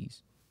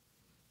inaccuracies.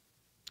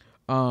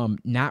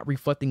 Not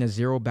reflecting a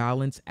zero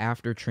balance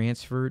after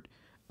transferred,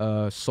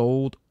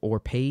 sold, or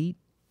paid.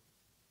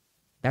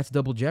 That's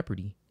double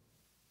jeopardy.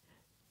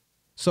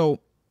 So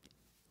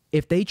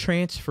if they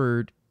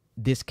transferred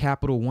this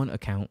Capital One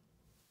account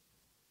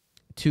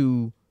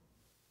to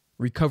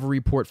Recovery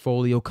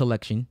Portfolio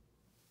Collection,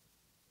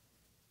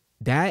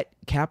 that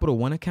Capital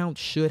One account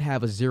should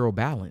have a zero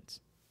balance.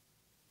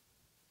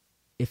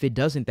 If it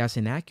doesn't, that's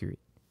inaccurate.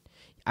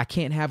 I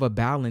can't have a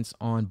balance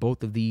on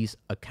both of these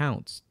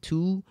accounts.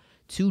 Two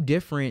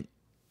different,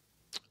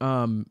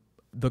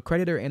 the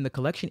creditor and the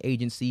collection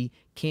agency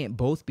can't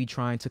both be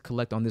trying to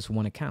collect on this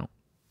one account.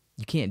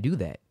 You can't do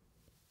that.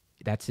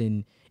 That's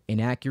an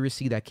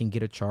inaccuracy that can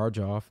get a charge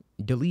off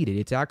deleted.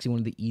 It's actually one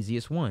of the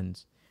easiest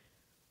ones.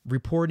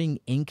 Reporting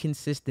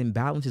inconsistent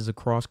balances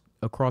across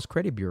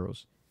credit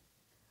bureaus.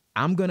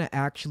 I'm going to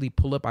actually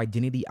pull up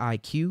Identity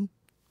IQ,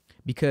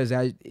 because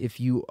if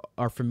you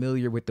are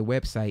familiar with the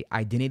website,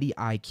 Identity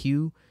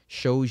IQ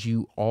shows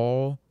you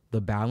all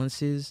the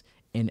balances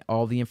and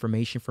all the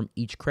information from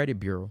each credit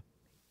bureau.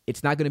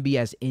 It's not going to be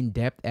as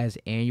in-depth as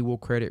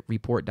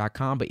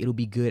annualcreditreport.com, but it'll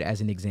be good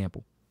as an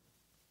example.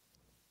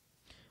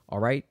 All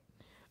right.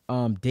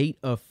 Date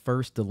of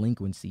first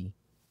delinquency.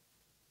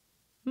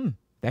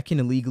 That can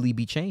illegally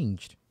be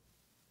changed.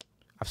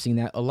 I've seen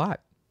that a lot.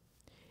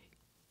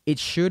 It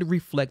should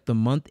reflect the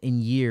month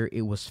and year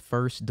it was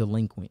first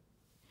delinquent,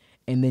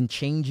 and then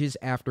changes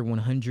after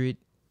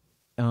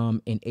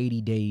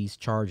 180 days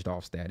charged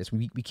off status.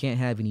 We can't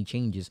have any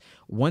changes.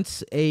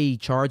 Once a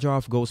charge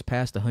off goes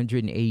past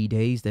 180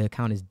 days, the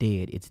account is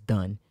dead. It's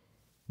done.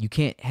 You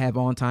can't have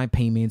on-time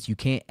payments. You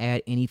can't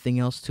add anything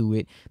else to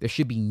it. There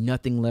should be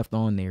nothing left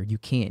on there. You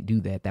can't do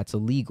that. That's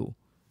illegal.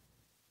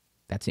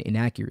 That's an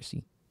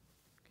inaccuracy.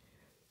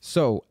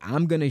 So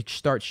I'm going to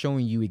start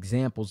showing you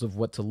examples of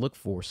what to look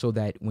for, so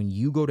that when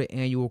you go to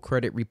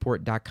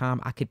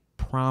annualcreditreport.com, I could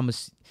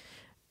promise,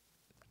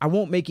 I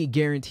won't make it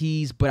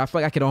guarantees, but I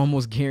feel like I could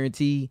almost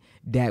guarantee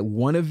that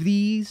one of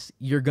these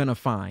you're going to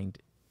find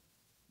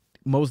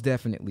most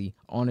definitely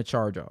on a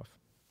charge off.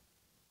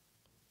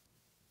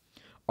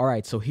 All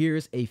right, so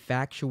here's a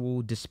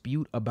factual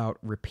dispute about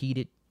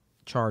repeated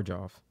charge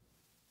off.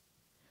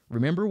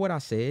 Remember what I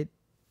said?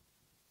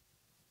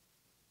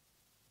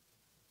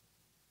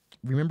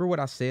 Remember what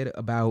I said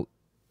about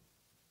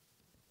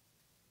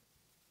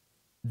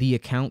the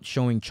account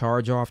showing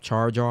charge off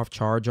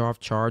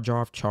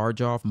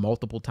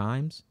multiple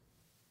times?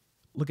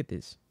 Look at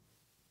this.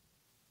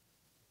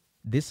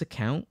 This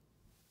account,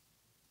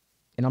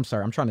 and I'm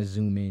sorry, I'm trying to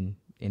zoom in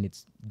and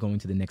it's going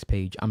to the next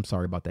page. I'm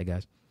sorry about that,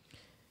 guys.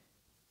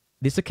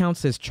 This account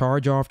says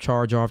charge off.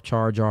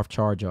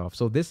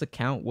 So this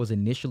account was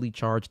initially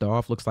charged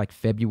off, looks like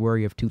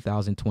February of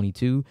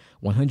 2022,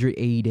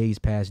 180 days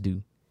past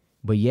due.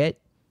 But yet,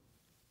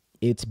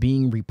 it's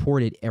being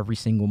reported every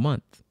single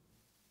month.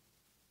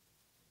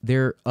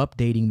 They're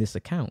updating this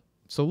account.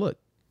 So look,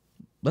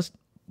 let's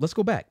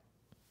go back.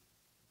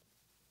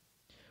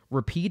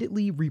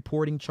 Repeatedly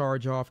reporting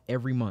charge off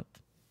every month.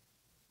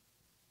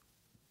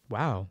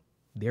 Wow,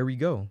 there we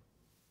go.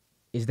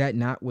 Is that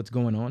not what's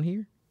going on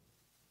here?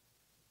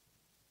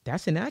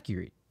 That's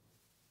inaccurate.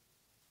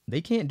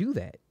 They can't do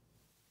that.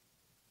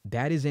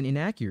 That is an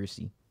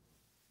inaccuracy.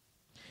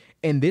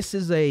 And this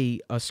is a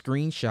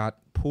screenshot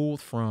pulled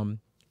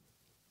from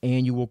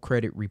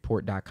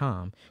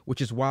annualcreditreport.com,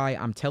 which is why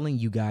I'm telling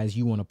you guys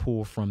you want to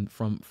pull from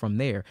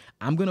there.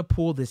 I'm going to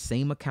pull this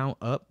same account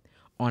up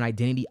on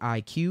Identity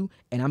IQ,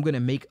 and I'm going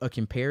to make a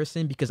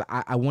comparison, because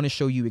I want to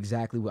show you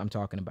exactly what I'm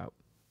talking about.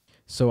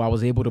 So I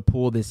was able to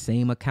pull this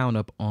same account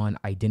up on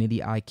Identity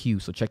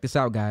IQ. So check this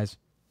out, guys.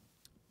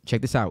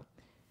 Check this out.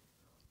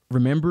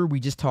 Remember, we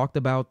just talked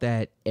about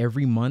that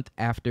every month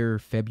after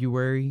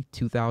February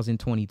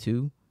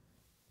 2022,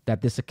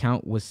 that this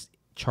account was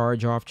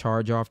charge off,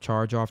 charge off,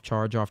 charge off,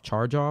 charge off,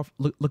 charge off.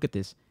 Look at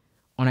this.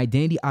 On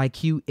Identity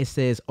IQ, it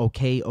says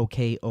okay,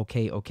 okay,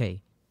 okay,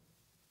 okay.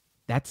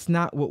 That's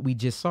not what we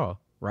just saw,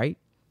 right?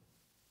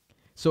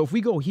 So if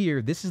we go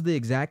here, this is the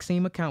exact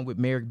same account with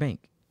Merrick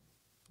Bank.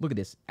 Look at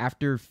this.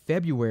 After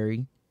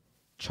February,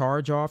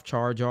 charge off,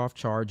 charge off,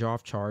 charge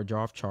off, charge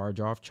off, charge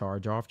off,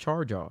 charge off,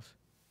 charge off.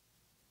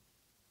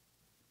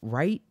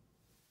 Right?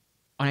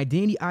 On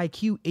Identity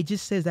IQ, it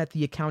just says that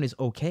the account is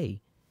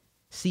okay.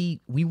 See,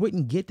 we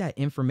wouldn't get that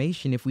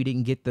information if we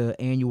didn't get the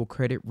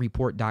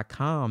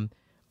annualcreditreport.com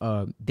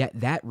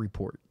that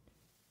report.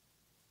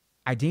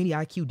 Identity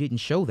IQ didn't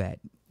show that,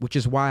 which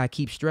is why I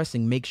keep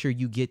stressing, make sure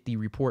you get the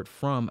report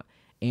from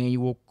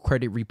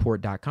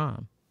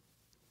annualcreditreport.com.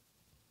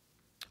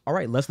 All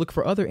right, let's look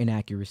for other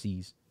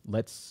inaccuracies.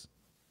 Let's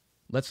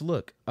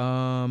look.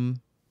 Look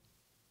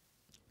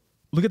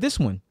at this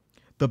one.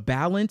 The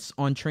balance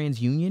on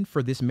TransUnion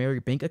for this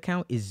Merrick Bank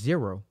account is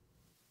 0.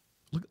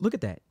 Look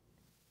at that.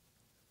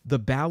 The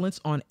balance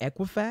on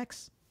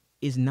Equifax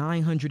is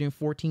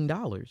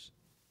 $914.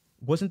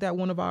 Wasn't that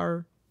one of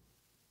our...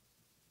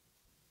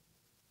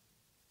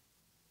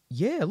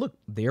 Yeah, look,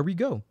 there we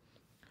go.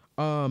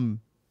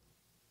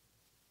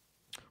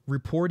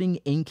 Reporting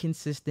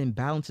inconsistent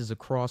balances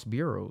across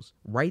bureaus.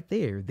 Right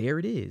there. There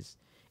it is.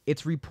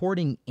 It's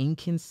reporting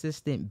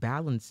inconsistent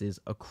balances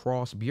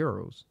across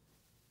bureaus.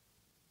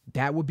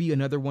 That would be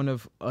another one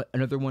of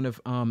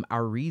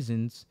our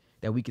reasons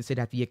that we can say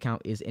that the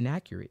account is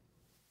inaccurate.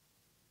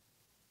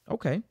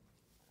 Okay.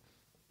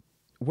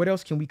 What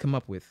else can we come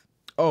up with?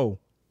 Oh,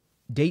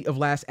 date of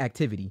last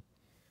activity.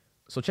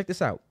 So check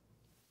this out.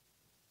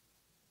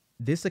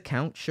 This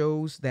account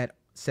shows that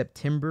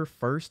September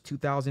 1st,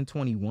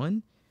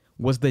 2021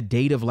 was the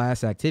date of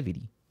last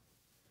activity.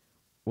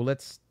 Well,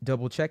 let's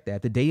double check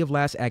that. The date of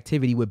last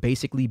activity would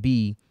basically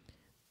be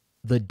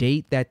the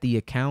date that the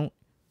account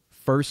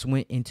first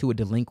went into a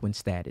delinquent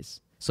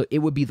status. So it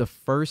would be the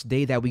first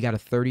day that we got a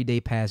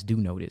 30-day past due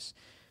notice.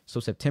 So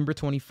September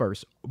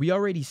 21st. We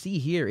already see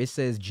here it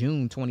says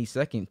June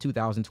 22nd,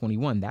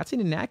 2021. That's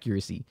an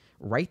inaccuracy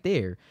right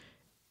there.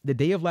 The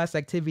day of last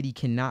activity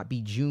cannot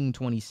be June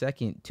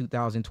 22nd,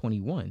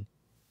 2021.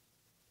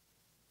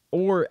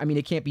 Or, I mean,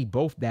 it can't be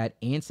both that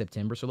and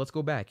September. So let's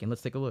go back and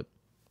let's take a look.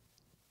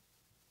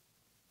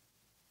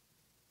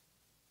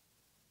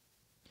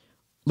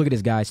 Look at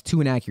this, guys.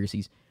 2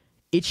 inaccuracies.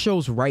 It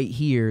shows right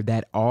here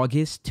that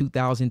August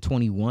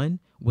 2021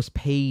 was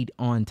paid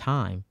on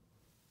time.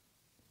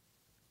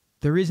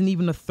 There isn't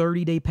even a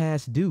 30-day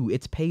past due.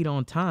 It's paid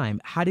on time.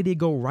 How did it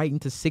go right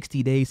into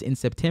 60 days in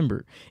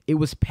September? It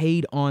was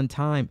paid on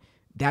time.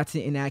 That's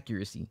an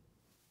inaccuracy.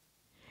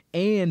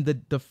 And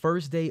the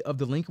first day of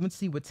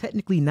delinquency would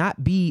technically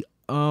not be,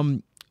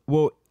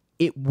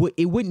 it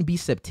wouldn't be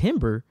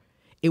September.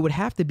 It would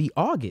have to be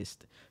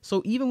August.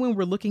 So even when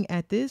we're looking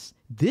at this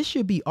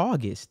should be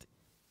August.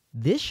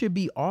 This should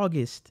be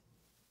August.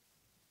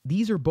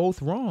 These are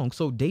both wrong.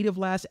 So date of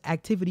last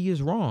activity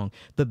is wrong.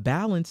 The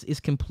balance is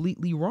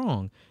completely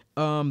wrong.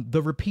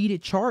 The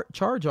repeated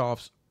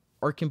charge-offs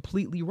are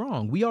completely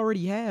wrong. We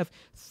already have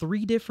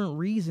 3 different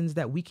reasons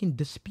that we can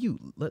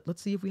dispute.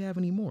 Let's see if we have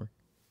any more.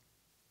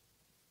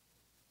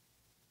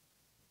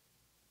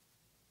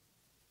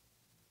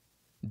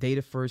 Date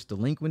of first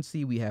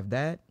delinquency, we have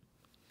that.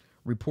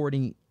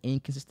 Reporting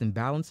inconsistent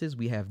balances,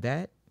 we have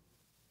that.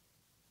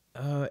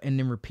 And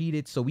then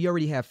repeated. So we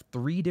already have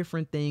 3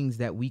 different things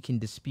that we can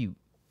dispute,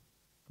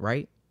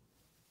 right?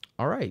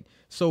 All right.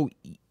 So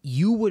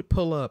you would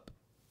pull up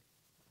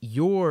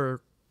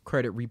your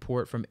credit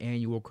report from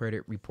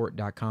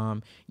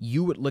annualcreditreport.com.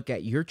 You would look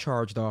at your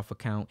charged off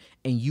account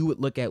and you would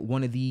look at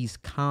one of these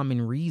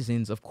common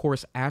reasons. Of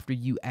course, after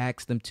you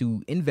ask them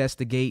to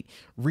investigate,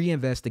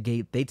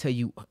 reinvestigate, they tell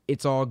you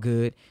it's all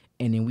good.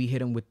 And then we hit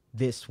them with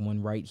this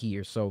one right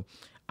here. So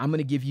I'm going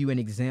to give you an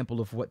example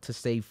of what to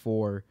say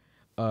for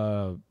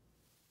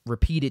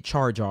repeated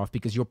charge off,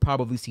 because you'll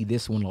probably see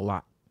this one a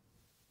lot.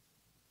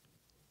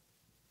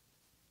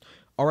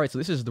 All right, so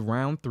this is the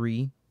round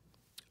 3,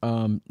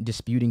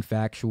 disputing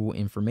factual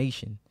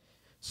information.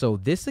 So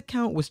this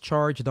account was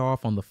charged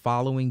off on the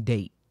following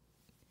date.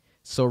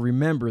 So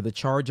remember, the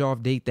charge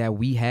off date that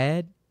we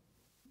had,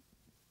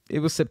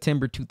 it was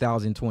September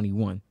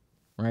 2021,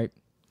 right?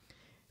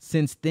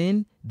 Since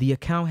then, the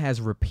account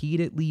has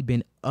repeatedly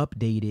been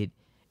updated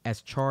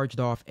as charged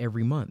off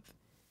every month.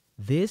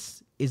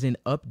 This is an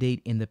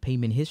update in the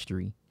payment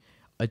history.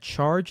 A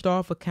charged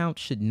off account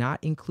should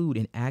not include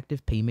an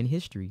active payment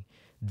history.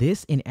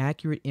 This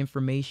inaccurate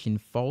information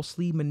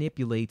falsely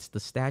manipulates the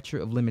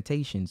statute of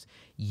limitations.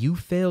 You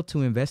failed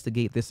to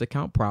investigate this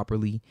account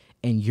properly,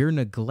 and your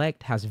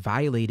neglect has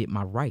violated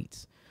my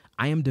rights.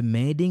 I am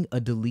demanding a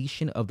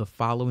deletion of the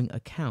following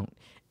account.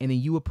 And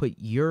then you would put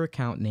your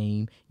account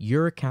name,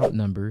 your account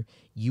number.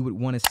 You would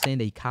want to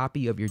send a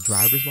copy of your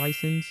driver's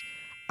license.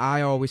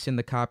 I always send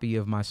a copy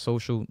of my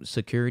social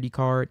security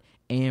card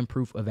and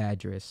proof of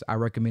address. I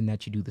recommend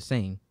that you do the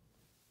same.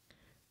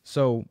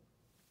 So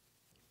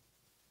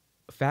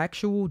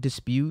factual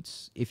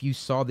disputes, if you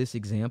saw this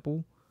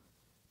example,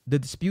 The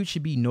dispute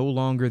should be no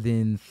longer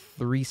than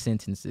 3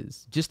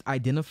 sentences. Just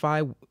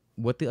identify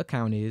what the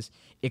account is,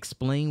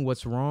 explain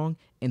what's wrong,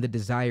 and the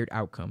desired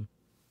outcome.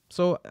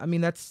 So, I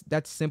mean, that's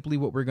simply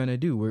what we're gonna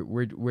do.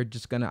 We're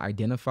just gonna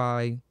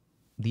identify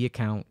the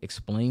account,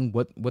 explain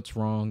what's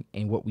wrong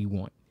and what we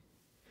want.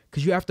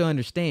 Because you have to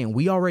understand,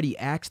 we already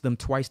asked them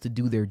twice to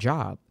do their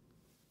job.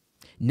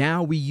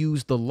 Now we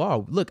use the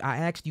law. Look, I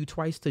asked you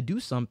twice to do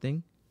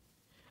something.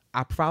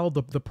 I followed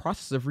the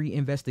process of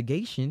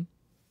reinvestigation.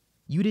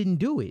 You didn't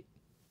do it.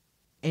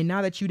 And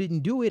now that you didn't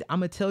do it, I'm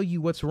going to tell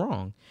you what's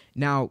wrong.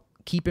 Now,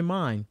 keep in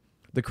mind,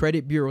 the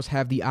credit bureaus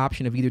have the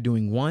option of either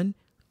doing 1,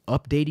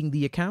 updating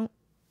the account,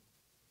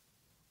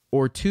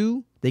 or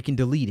 2, they can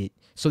delete it.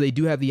 So they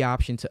do have the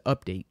option to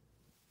update.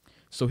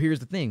 So here's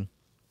the thing.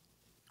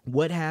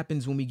 What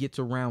happens when we get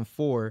to round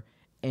 4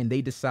 and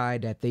they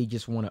decide that they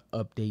just want to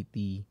update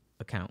the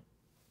account?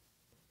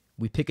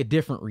 We pick a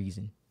different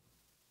reason.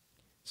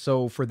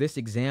 So for this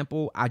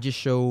example, I just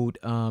showed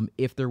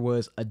if there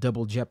was a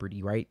double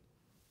jeopardy, right?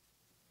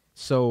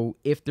 So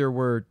if there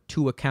were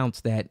 2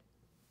 accounts that,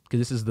 because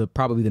this is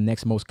probably the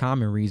next most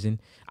common reason,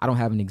 I don't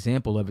have an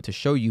example of it to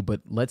show you,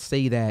 but let's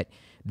say that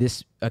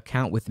this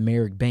account with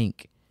Merrick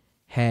Bank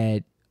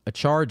had a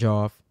charge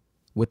off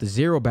with a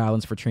 0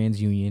 balance for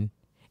TransUnion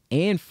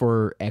and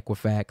for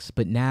Equifax,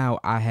 but now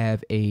I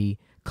have a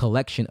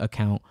collection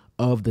account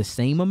of the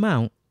same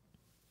amount.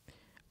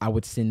 I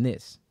would send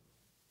this.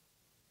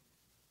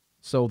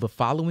 So the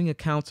following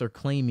accounts are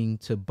claiming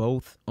to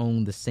both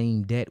own the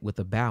same debt with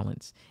a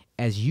balance.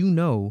 As you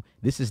know,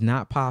 this is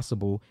not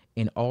possible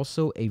and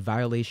also a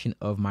violation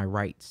of my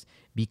rights.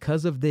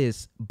 Because of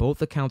this,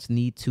 both accounts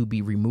need to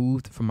be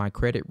removed from my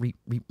credit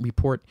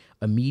report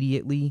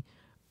immediately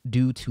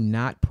due to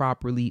not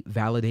properly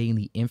validating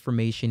the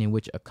information in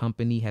which a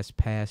company has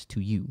passed to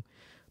you.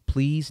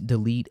 Please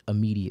delete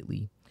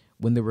immediately.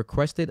 When the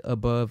requested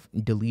above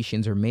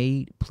deletions are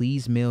made,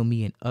 please mail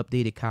me an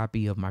updated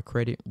copy of my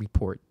credit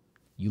report.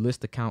 You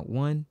list account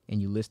 1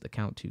 and you list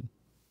account 2.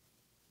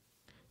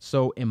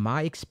 So in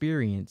my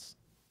experience,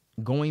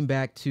 going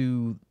back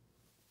to,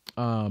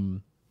 our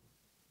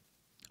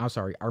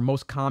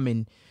most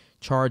common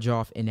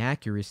charge-off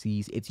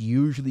inaccuracies, it's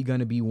usually going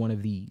to be one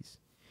of these.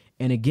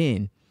 And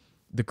again,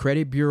 the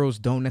credit bureaus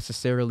don't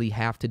necessarily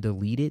have to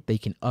delete it. They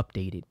can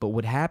update it. But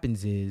what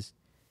happens is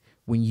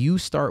when you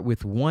start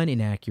with one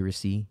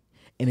inaccuracy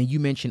and then you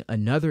mention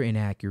another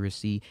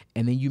inaccuracy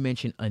and then you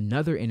mention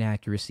another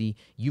inaccuracy,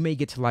 you may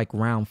get to like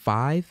round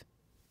 5.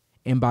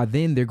 And by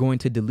then they're going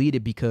to delete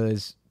it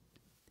because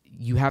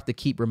you have to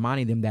keep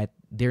reminding them that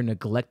they're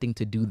neglecting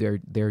to do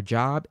their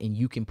job, and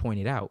you can point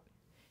it out.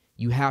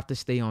 You have to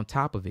stay on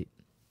top of it.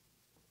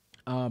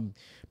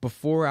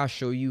 Before I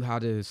show you how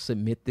to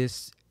submit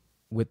this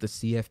with the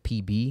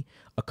CFPB,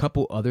 a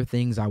couple other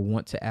things I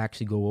want to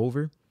actually go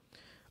over.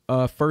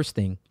 First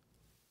thing,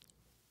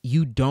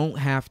 you don't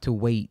have to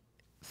wait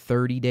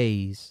 30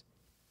 days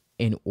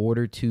in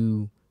order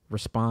to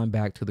respond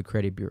back to the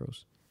credit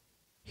bureaus.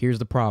 Here's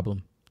the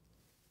problem.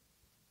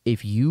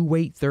 If you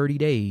wait 30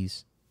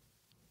 days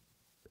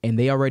and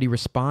they already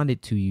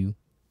responded to you,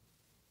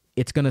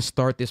 it's going to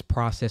start this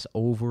process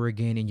over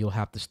again, and you'll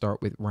have to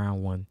start with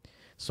round 1.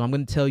 So I'm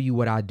going to tell you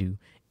what I do.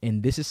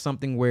 And this is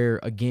something where,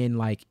 again,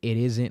 like it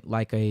isn't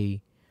like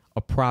a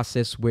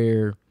process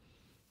where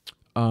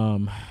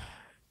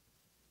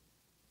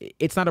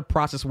it's not a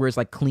process where it's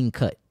like clean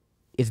cut.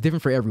 It's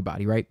different for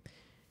everybody, right?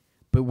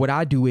 But what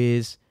I do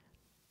is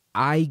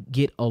I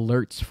get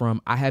alerts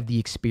from, I have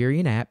the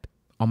Experian app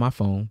on my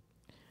phone.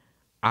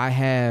 I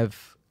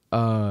have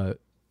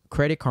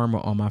Credit Karma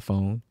on my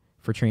phone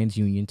for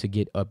TransUnion to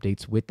get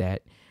updates with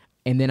that.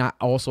 And then I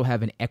also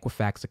have an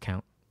Equifax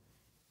account.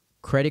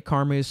 Credit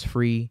Karma is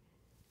free.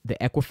 The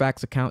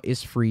Equifax account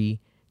is free.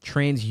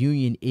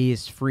 TransUnion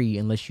is free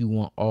unless you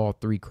want all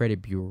 3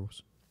 credit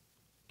bureaus.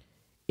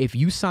 If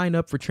you sign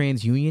up for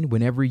TransUnion,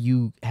 whenever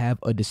you have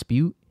a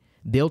dispute,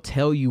 they'll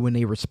tell you when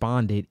they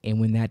responded and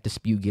when that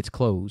dispute gets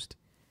closed.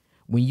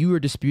 When you are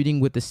disputing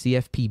with the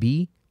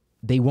CFPB,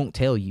 they won't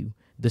tell you.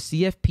 The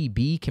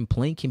CFPB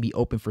complaint can be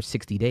open for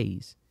 60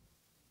 days.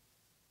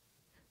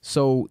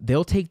 So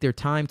they'll take their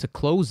time to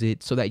close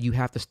it so that you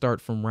have to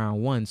start from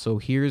round 1. So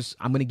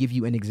I'm going to give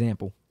you an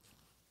example.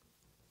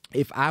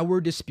 If I were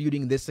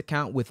disputing this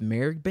account with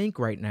Merrick Bank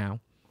right now,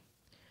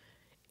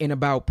 in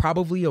about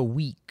probably a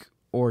week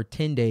or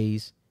 10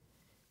 days,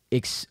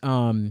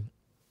 TransUnion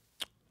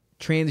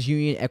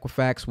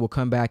Equifax will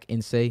come back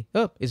and say,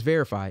 oh, it's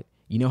verified.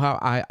 You know how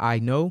I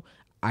know?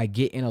 I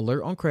get an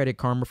alert on Credit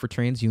Karma for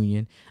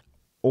TransUnion,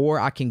 or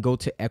I can go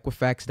to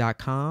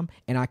Equifax.com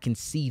and I can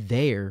see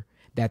there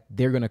that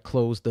they're going to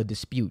close the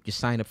dispute. Just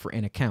sign up for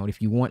an account.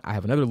 If you want, I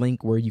have another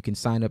link where you can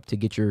sign up to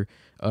get your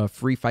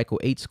free FICO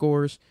 8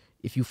 scores.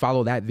 If you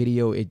follow that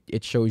video,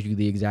 it shows you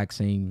the exact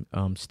same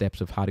steps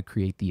of how to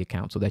create the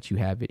account so that you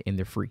have it and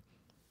they're free.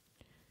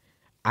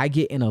 I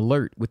get an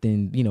alert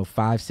within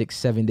 5, 6,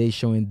 7 days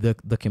showing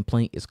the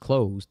complaint is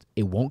closed.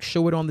 It won't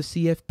show it on the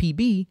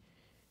CFPB,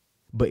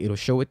 but it'll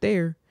show it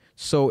there.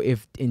 So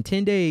if in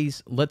 10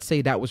 days, let's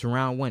say that was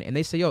round one, and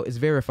they say, yo, it's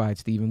verified,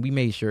 Steven. We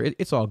made sure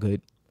it's all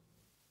good.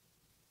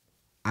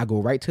 I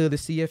go right to the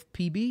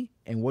CFPB,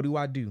 and what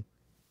do?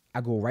 I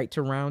go right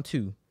to round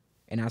two,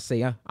 and I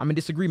say, I'm in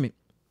disagreement.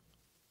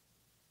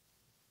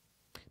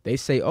 They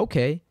say,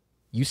 okay,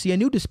 you see a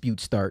new dispute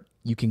start.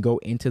 You can go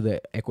into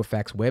the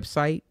Equifax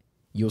website.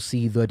 You'll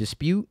see the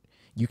dispute.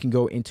 You can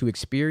go into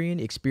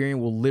Experian. Experian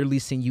will literally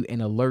send you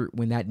an alert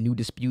when that new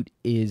dispute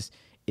is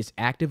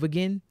active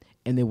again,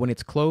 and then when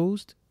it's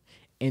closed.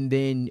 And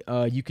then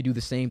you could do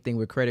the same thing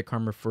with Credit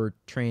Karma for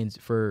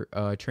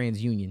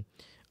TransUnion,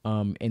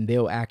 and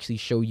they'll actually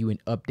show you an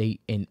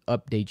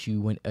update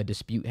you when a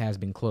dispute has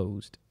been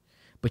closed.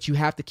 But you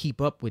have to keep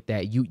up with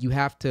that. You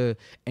have to,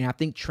 and I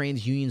think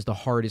TransUnion's the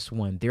hardest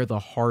one. They're the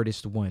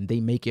hardest one. They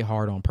make it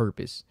hard on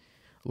purpose.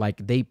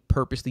 Like they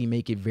purposely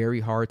make it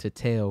very hard to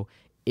tell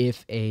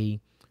if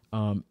a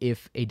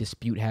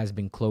dispute has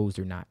been closed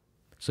or not.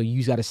 So you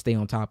just got to stay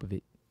on top of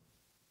it.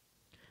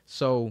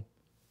 So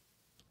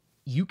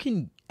you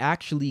can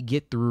actually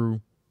get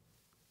through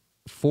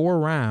 4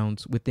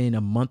 rounds within a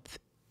month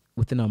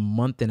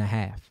and a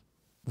half,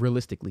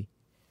 realistically.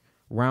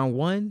 Round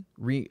 1,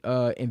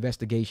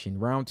 investigation.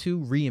 Round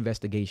 2,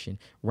 reinvestigation.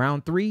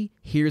 Round 3,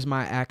 here's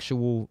my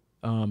actual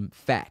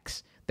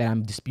facts that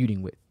I'm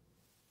disputing with.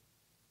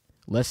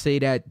 Let's say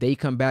that they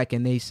come back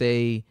and they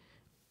say,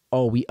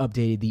 oh, we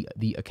updated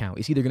the account.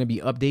 It's either going to be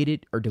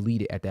updated or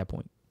deleted at that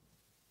point.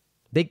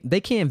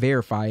 They can't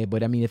verify it,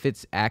 but I mean, if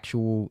it's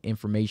actual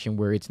information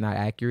where it's not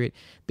accurate,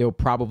 they'll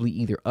probably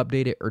either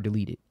update it or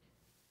delete it.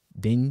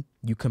 Then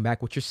you come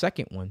back with your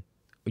second one,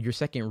 or your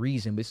second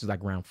reason. This is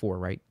like round 4,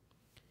 right?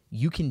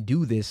 You can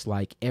do this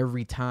like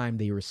every time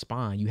they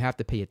respond. You have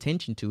to pay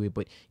attention to it,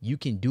 but you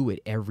can do it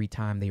every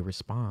time they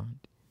respond.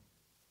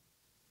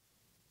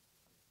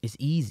 It's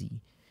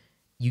easy.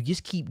 You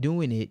just keep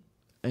doing it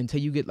until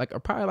you get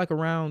probably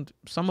around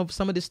some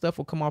of this stuff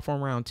will come off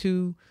on round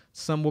 2,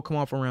 some will come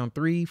off around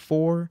 3,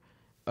 4,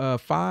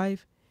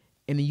 5,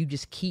 and then you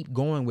just keep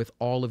going with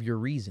all of your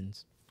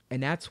reasons.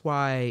 And that's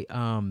why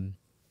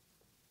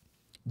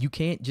you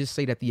can't just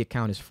say that the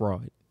account is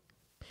fraud.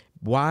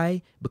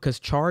 Why? Because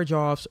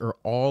charge-offs are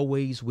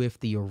always with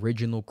the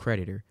original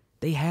creditor.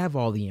 They have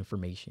all the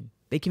information.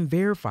 They can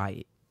verify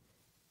it.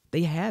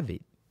 They have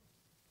it.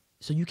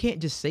 So you can't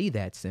just say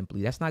that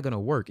simply. That's not going to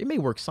work. It may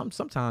work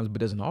sometimes,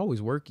 but doesn't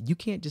always work. You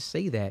can't just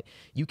say that.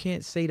 You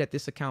can't say that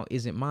this account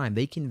isn't mine.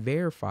 They can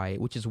verify it,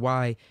 which is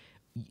why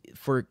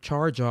for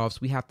charge-offs,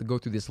 we have to go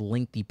through this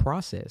lengthy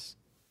process.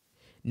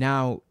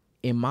 Now,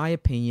 in my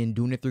opinion,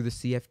 doing it through the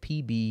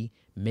CFPB,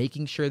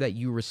 making sure that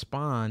you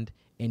respond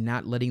and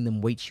not letting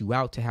them wait you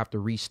out to have to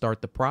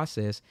restart the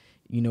process,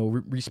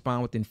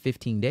 respond within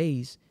 15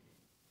 days,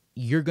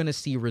 you're going to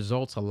see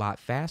results a lot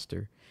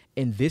faster.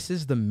 And this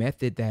is the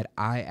method that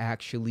I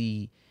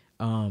actually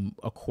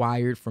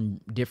acquired from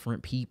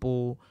different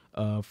people,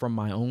 from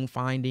my own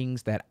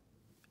findings, that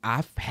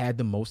I've had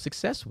the most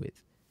success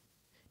with.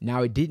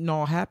 Now, it didn't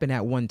all happen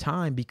at one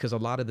time because a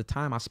lot of the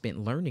time I spent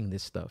learning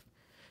this stuff.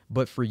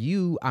 But for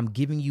you, I'm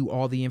giving you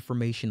all the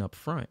information up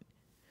front.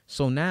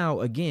 So now,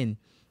 again,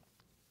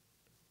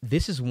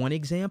 this is one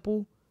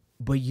example,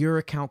 but your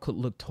account could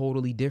look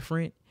totally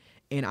different.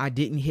 And I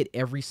didn't hit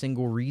every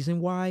single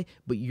reason why,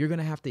 but you're going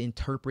to have to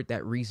interpret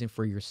that reason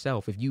for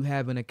yourself. If you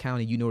have an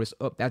account and you notice,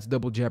 oh, that's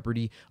double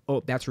jeopardy,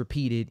 oh, that's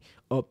repeated,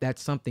 oh,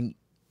 that's something.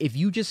 If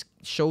you just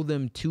show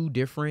them 2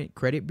 different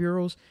credit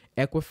bureaus,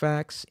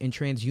 Equifax and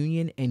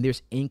TransUnion, and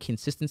there's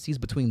inconsistencies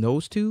between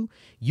those 2,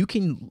 you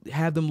can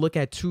have them look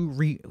at two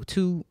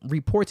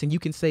reports and you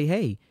can say,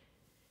 hey,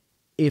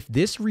 if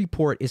this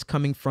report is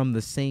coming from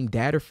the same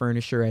data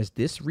furnisher as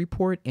this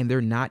report and they're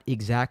not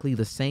exactly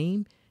the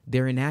same,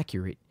 they're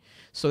inaccurate.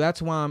 So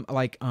that's why I'm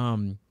like,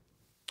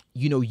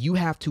 you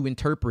have to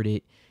interpret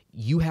it.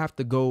 You have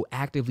to go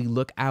actively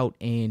look out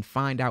and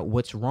find out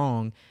what's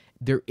wrong.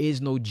 There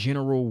is no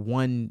general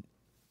one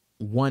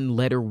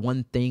letter,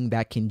 one thing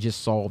that can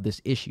just solve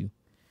this issue.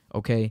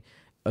 Okay.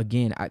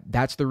 Again,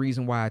 that's the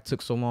reason why I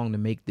took so long to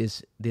make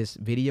this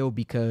video,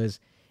 because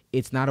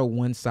it's not a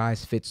one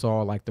size fits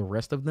all like the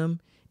rest of them.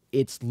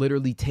 It's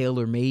literally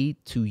tailor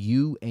made to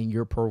you and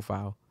your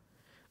profile.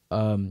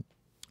 The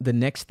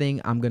next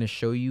thing I'm going to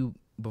show you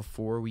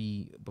before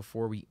we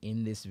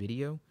end this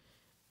video,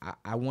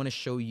 I want to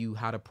show you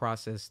how to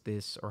process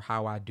this, or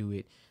how I do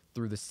it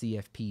through the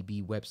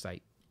CFPB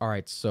website. All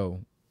right, so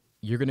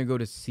you're going to go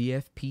to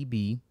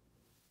CFPB,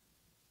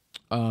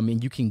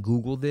 and you can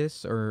Google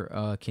this,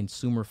 or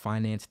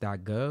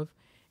consumerfinance.gov.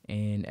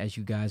 And as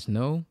you guys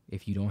know,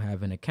 if you don't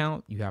have an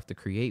account, you have to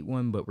create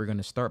one. But we're going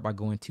to start by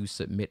going to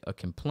submit a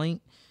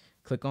complaint.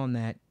 Click on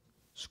that,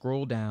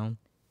 scroll down,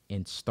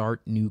 and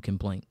start new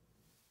complaint.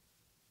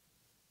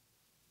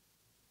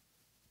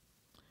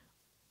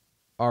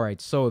 All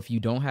right, so if you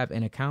don't have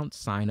an account,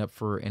 sign up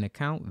for an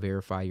account,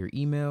 verify your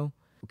email.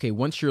 Okay,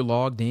 once you're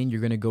logged in,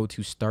 you're going to go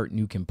to start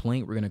new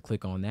complaint. We're going to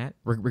click on that.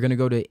 We're going to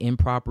go to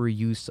improper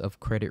use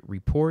of credit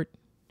report,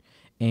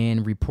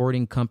 and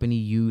reporting company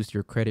used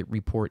your credit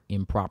report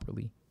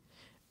improperly.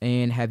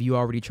 And have you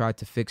already tried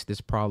to fix this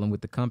problem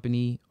with the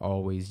company?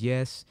 Always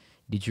yes.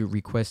 Did you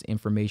request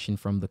information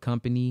from the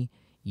company?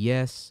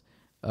 Yes.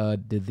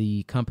 Did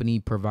the company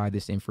provide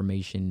this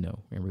information? No.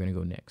 And we're going to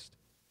go next.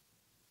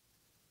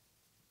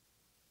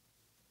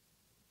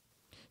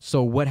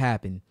 So what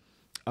happened?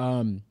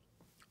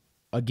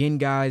 Again,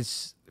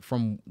 guys,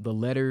 from the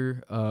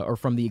letter or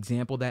from the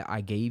example that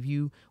I gave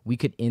you, we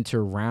could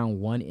enter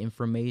round 1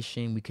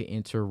 information. We could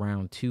enter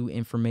round 2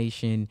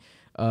 information.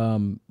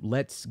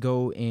 Let's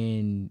go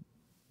and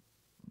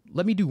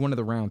let me do one of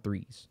the round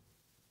 3s.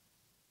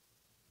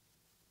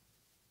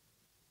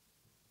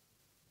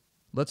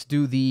 Let's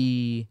do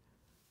the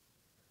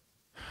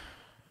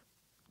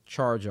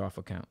charge off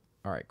account.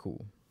 All right,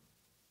 cool.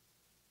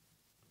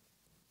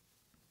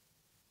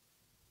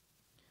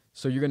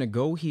 So you're going to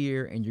go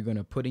here and you're going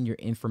to put in your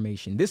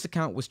information. This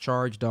account was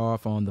charged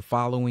off on the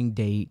following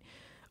date.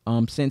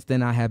 Since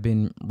then, I have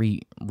been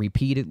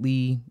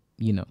repeatedly,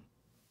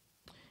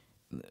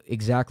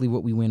 exactly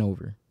what we went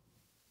over.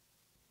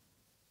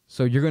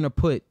 So you're going to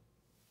put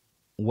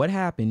what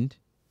happened,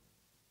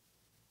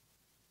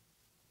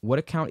 what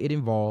account it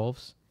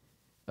involves,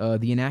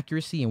 the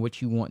inaccuracy, and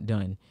what you want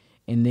done.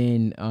 And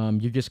then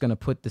you're just going to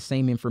put the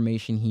same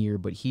information here,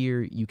 but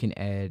here you can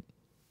add,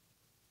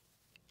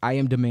 I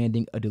am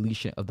demanding a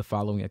deletion of the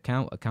following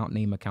account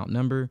name, account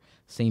number,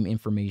 same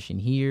information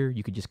here.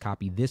 You could just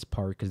copy this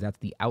part because that's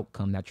the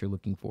outcome that you're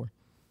looking for.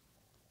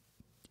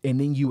 And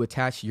then you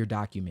attach your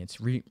documents.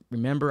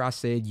 Remember I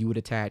said you would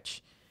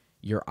attach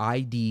your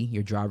ID,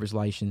 your driver's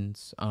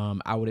license.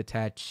 I would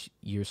attach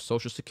your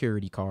social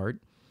security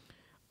card.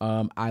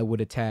 I would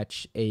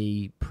attach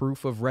a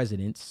proof of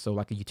residence, so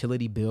like a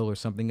utility bill or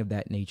something of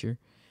that nature.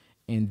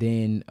 And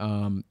then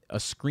a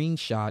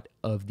screenshot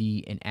of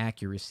the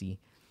inaccuracy.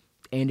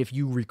 And if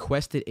you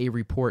requested a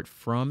report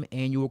from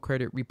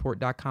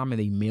annualcreditreport.com and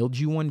they mailed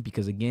you one,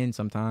 because again,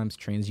 sometimes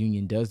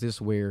TransUnion does this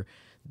where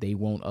they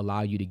won't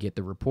allow you to get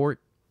the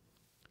report,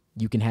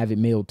 you can have it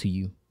mailed to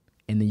you.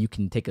 And then you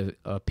can take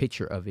a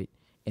picture of it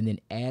and then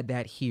add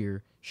that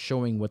here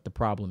showing what the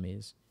problem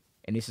is.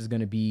 And this is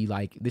going to be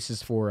like, this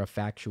is for a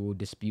factual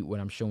dispute, what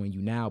I'm showing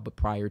you now. But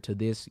prior to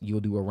this, you'll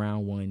do a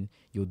round 1,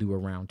 you'll do a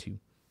round 2.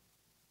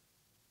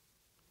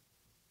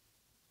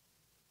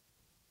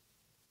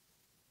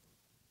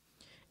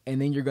 And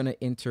then you're going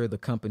to enter the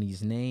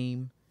company's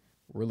name.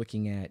 We're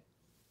looking at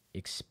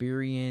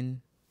Experian.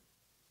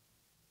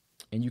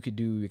 And you could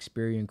do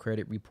Experian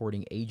Credit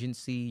Reporting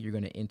Agency. You're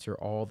going to enter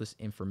all this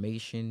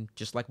information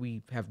just like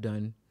we have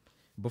done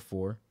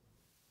before.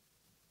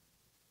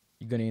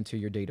 You're going to enter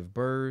your date of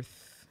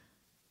birth,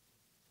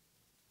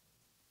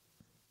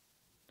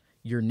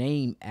 your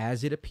name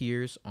as it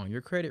appears on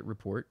your credit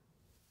report,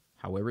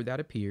 however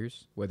that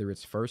appears, whether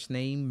it's first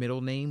name,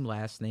 middle name,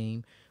 last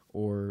name,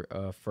 or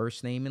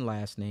first name and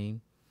last name.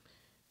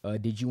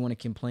 Did you want to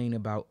complain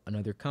about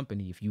another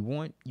company? If you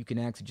want, you can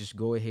actually just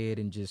go ahead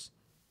and just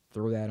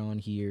throw that on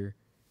here.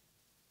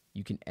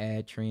 You can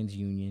add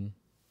TransUnion.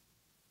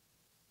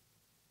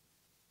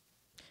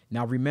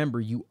 Now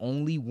remember, you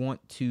only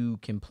want to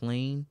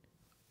complain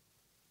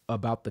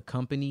about the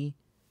company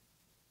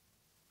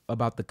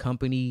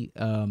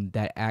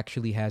that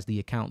actually has the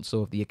account.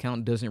 So if the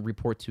account doesn't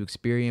report to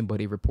Experian,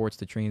 but it reports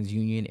to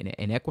TransUnion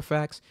and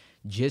Equifax,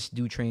 just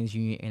do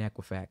TransUnion and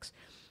Equifax.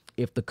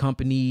 If the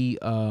company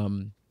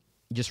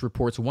just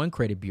reports one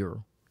credit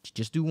bureau,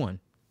 just do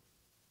one.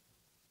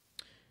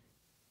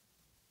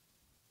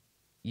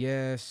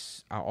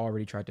 Yes, I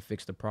already tried to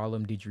fix the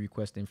problem. Did you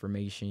request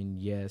information?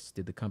 Yes.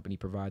 Did the company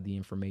provide the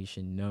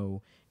information?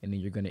 No. And then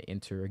you're going to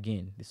enter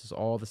again. This is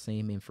all the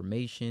same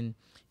information.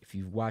 If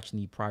you've watched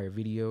any prior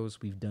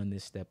videos, we've done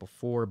this step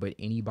before, but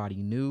anybody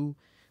new,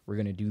 we're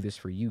going to do this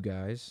for you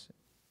guys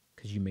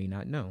because you may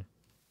not know.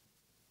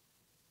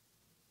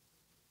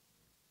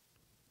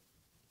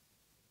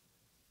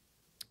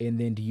 And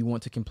then do you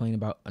want to complain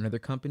about another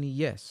company?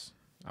 Yes.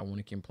 I want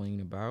to complain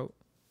about,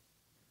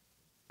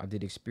 I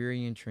did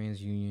Experian,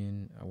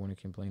 TransUnion. I want to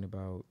complain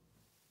about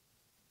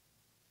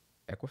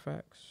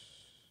Equifax.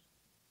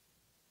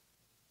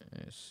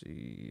 Let's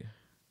see.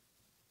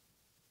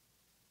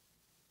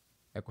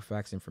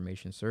 Equifax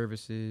Information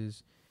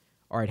Services.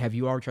 All right, have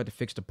you already tried to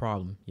fix the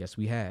problem? Yes,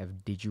 we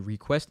have. Did you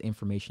request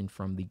information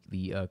from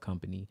the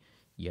company?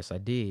 Yes, I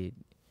did.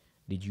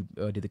 Did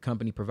the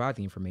company provide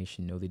the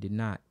information? No, they did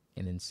not.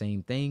 And then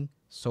same thing,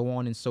 so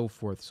on and so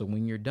forth. So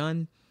when you're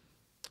done,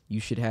 you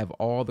should have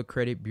all the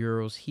credit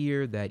bureaus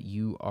here that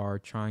you are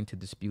trying to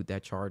dispute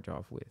that charge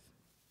off with.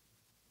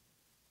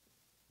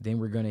 Then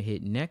we're going to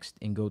hit next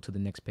and go to the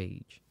next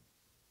page.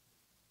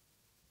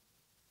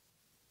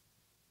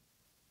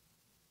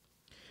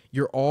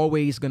 You're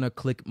always going to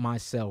click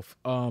myself.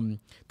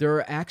 There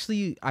are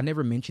actually, I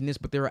never mentioned this,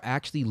 but there are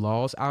actually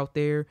laws out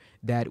there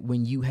that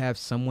when you have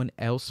someone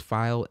else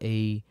file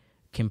a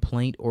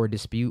complaint or a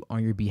dispute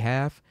on your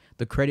behalf,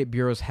 the credit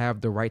bureaus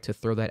have the right to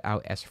throw that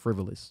out as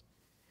frivolous.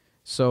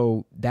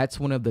 So that's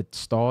one of the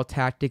stall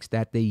tactics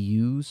that they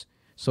use.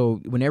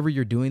 So whenever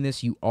you're doing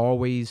this, you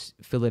always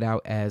fill it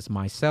out as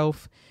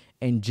myself.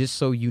 And just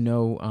so you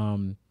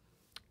know,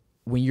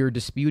 when you're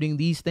disputing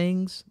these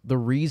things, the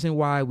reason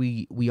why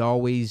we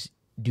always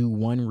do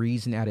one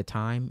reason at a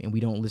time and we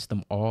don't list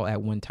them all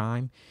at one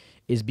time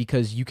is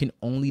because you can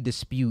only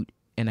dispute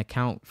an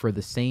account for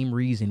the same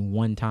reason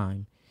one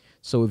time.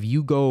 So if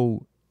you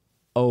go,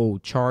 oh,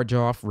 charge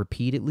off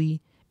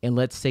repeatedly, and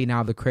let's say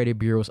now the credit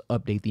bureaus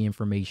update the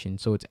information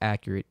so it's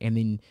accurate, and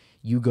then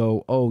you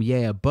go, oh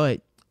yeah,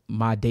 but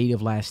my date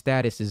of last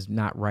status is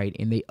not right,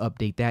 and they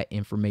update that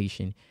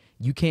information.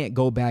 You can't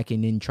go back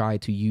and then try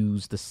to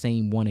use the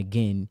same one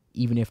again,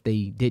 even if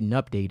they didn't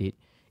update it.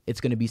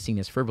 It's going to be seen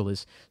as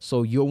frivolous.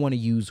 So you'll want to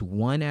use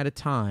one at a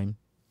time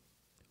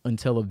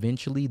until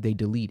eventually they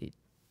delete it.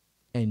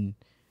 And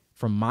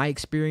from my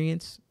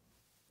experience,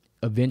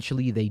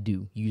 eventually they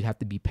do. You have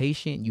to be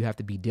patient. You have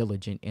to be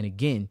diligent. And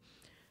again,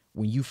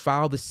 when you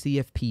file the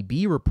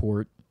CFPB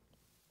report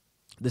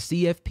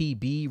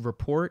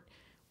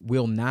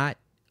will not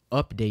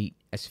update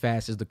as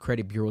fast as the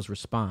credit bureaus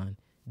respond.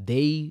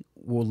 They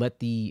will let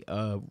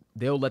they'll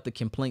let the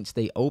complaint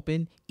stay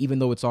open even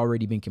though it's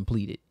already been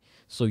completed.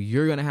 So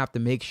you're gonna have to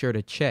make sure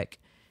to check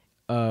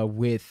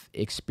with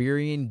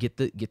Experian, get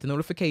the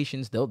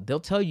notifications. They'll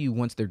tell you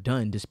once they're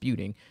done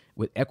disputing.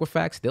 With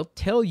Equifax, they'll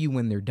tell you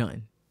when they're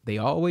done. They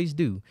always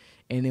do.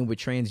 And then with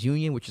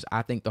TransUnion, which is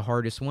I think the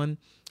hardest one,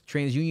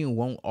 TransUnion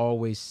won't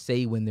always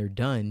say when they're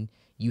done.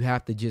 You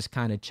have to just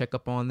kind of check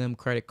up on them.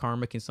 Credit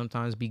Karma can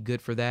sometimes be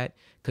good for that,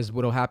 because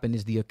what'll happen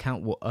is the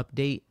account will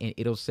update and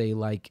it'll say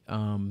like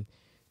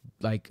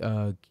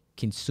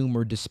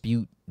consumer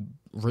dispute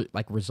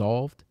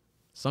resolved.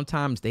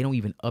 Sometimes they don't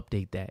even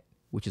update that,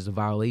 which is a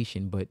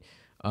violation, but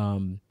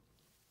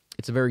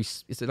it's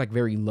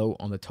very low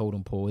on the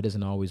totem pole. It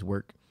doesn't always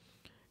work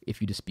if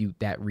you dispute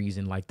that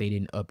reason, like they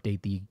didn't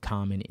update the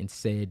comment and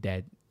said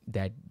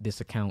that this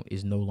account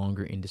is no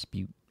longer in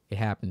dispute. It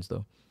happens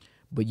though.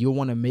 But you'll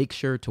want to make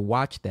sure to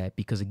watch that,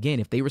 because again,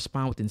 if they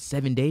respond within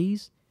 7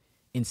 days,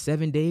 in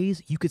 7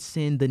 days, you could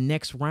send the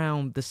next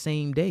round the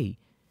same day.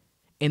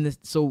 And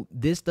so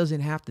this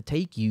doesn't have to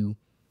take you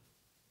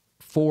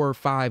 4 or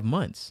 5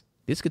 months.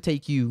 This could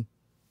take you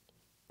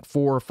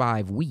 4 or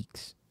 5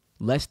 weeks,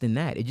 less than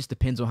that. It just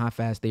depends on how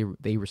fast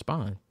they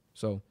respond.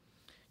 So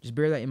just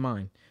bear that in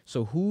mind.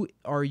 So who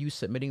are you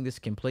submitting this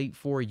complaint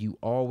for? You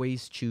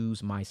always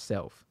choose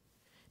myself.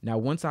 Now,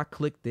 once I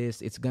click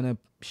this, it's going to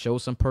show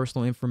some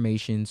personal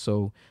information.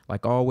 So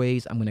like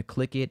always, I'm going to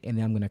click it and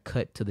then I'm going to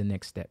cut to the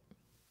next step.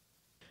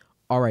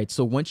 All right.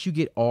 So once you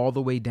get all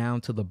the way down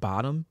to the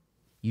bottom,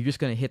 you're just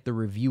going to hit the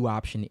review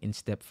option in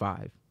step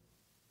 5.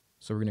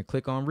 So we're going to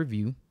click on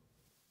review.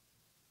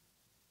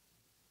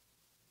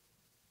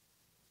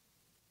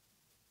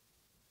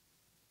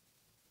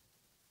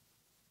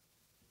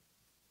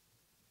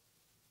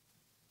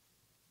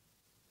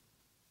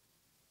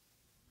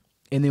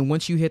 And then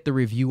once you hit the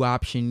review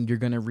option, you're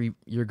gonna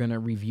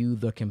review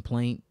the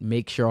complaint,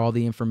 make sure all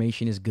the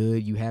information is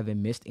good, you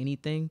haven't missed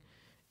anything.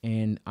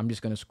 And I'm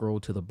just gonna scroll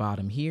to the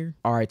bottom here.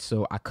 All right,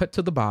 so I cut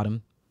to the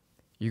bottom.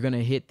 You're gonna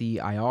hit the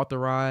I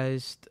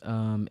authorized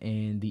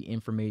and the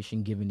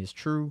information given is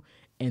true,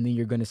 and then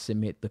you're gonna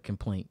submit the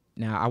complaint.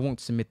 Now I won't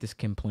submit this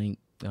complaint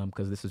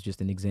because this is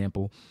just an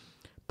example.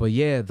 But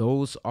yeah,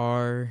 those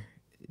are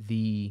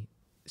the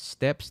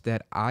steps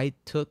that I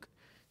took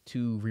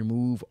to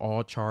remove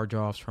all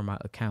charge-offs from my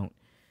account.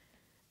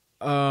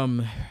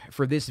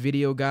 For this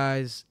video,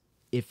 guys,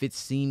 if it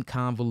seemed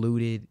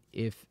convoluted,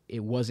 if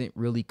it wasn't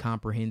really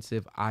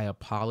comprehensive, I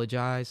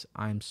apologize.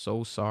 I'm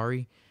so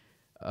sorry.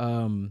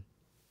 I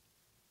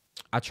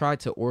tried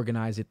to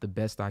organize it the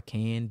best I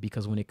can,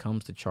 because when it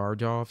comes to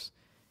charge-offs,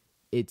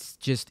 it's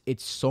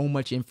so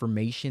much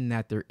information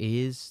that there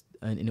is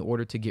in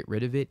order to get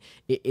rid of it.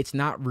 It's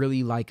not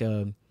really like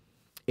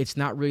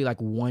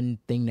one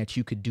thing that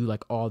you could do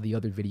like all the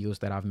other videos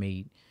that I've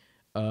made.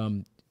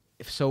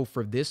 So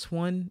for this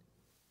one,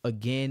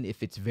 again,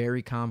 if it's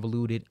very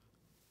convoluted,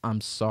 I'm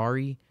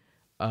sorry.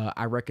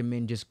 I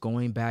recommend just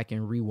going back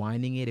and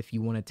rewinding it if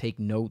you want to take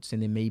notes,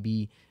 and then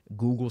maybe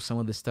Google some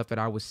of the stuff that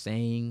I was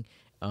saying,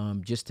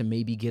 just to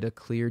maybe get a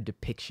clear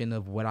depiction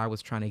of what I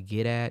was trying to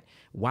get at.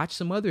 Watch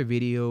some other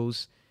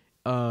videos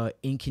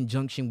in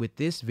conjunction with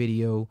this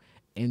video,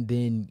 and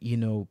then,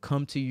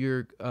 come to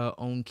your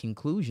own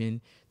conclusion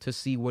to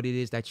see what it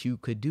is that you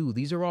could do.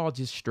 These are all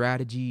just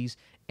strategies,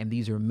 and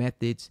these are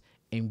methods,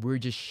 and we're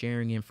just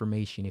sharing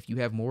information. If you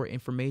have more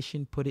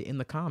information, put it in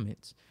the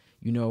comments.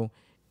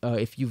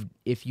 If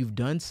you've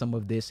done some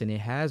of this and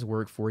it has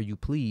worked for you,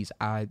 please,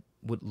 I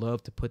would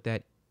love to put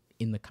that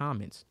in the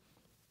comments.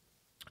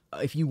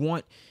 If you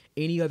want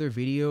any other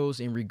videos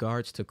in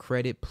regards to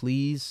credit,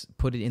 please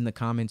put it in the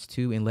comments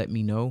too and let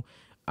me know.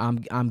 I'm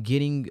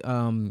getting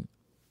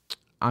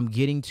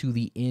to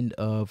the end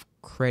of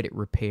credit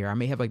repair. I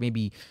may have like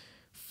maybe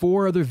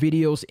 4 other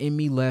videos in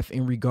me left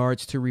in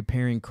regards to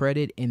repairing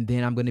credit, and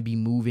then I'm going to be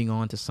moving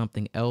on to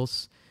something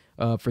else.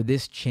 For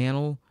this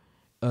channel,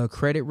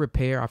 credit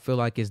repair, I feel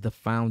like, is the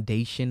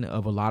foundation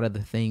of a lot of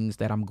the things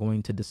that I'm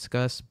going to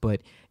discuss,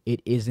 but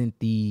it isn't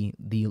the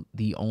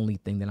only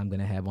thing that I'm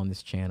going to have on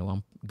this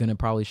channel. gonna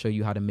probably show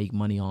you how to make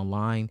money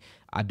online.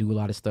 I do a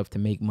lot of stuff to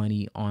make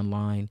money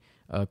online.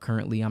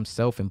 Currently, I'm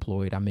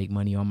self-employed. I make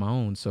money on my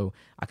own, so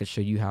I could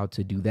show you how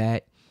to do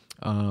that.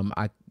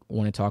 I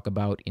want to talk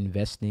about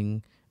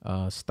investing,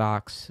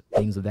 stocks,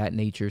 things of that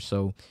nature.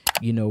 So,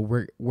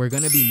 we're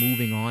gonna be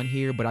moving on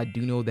here, but I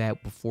do know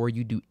that before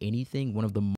you do anything, one of the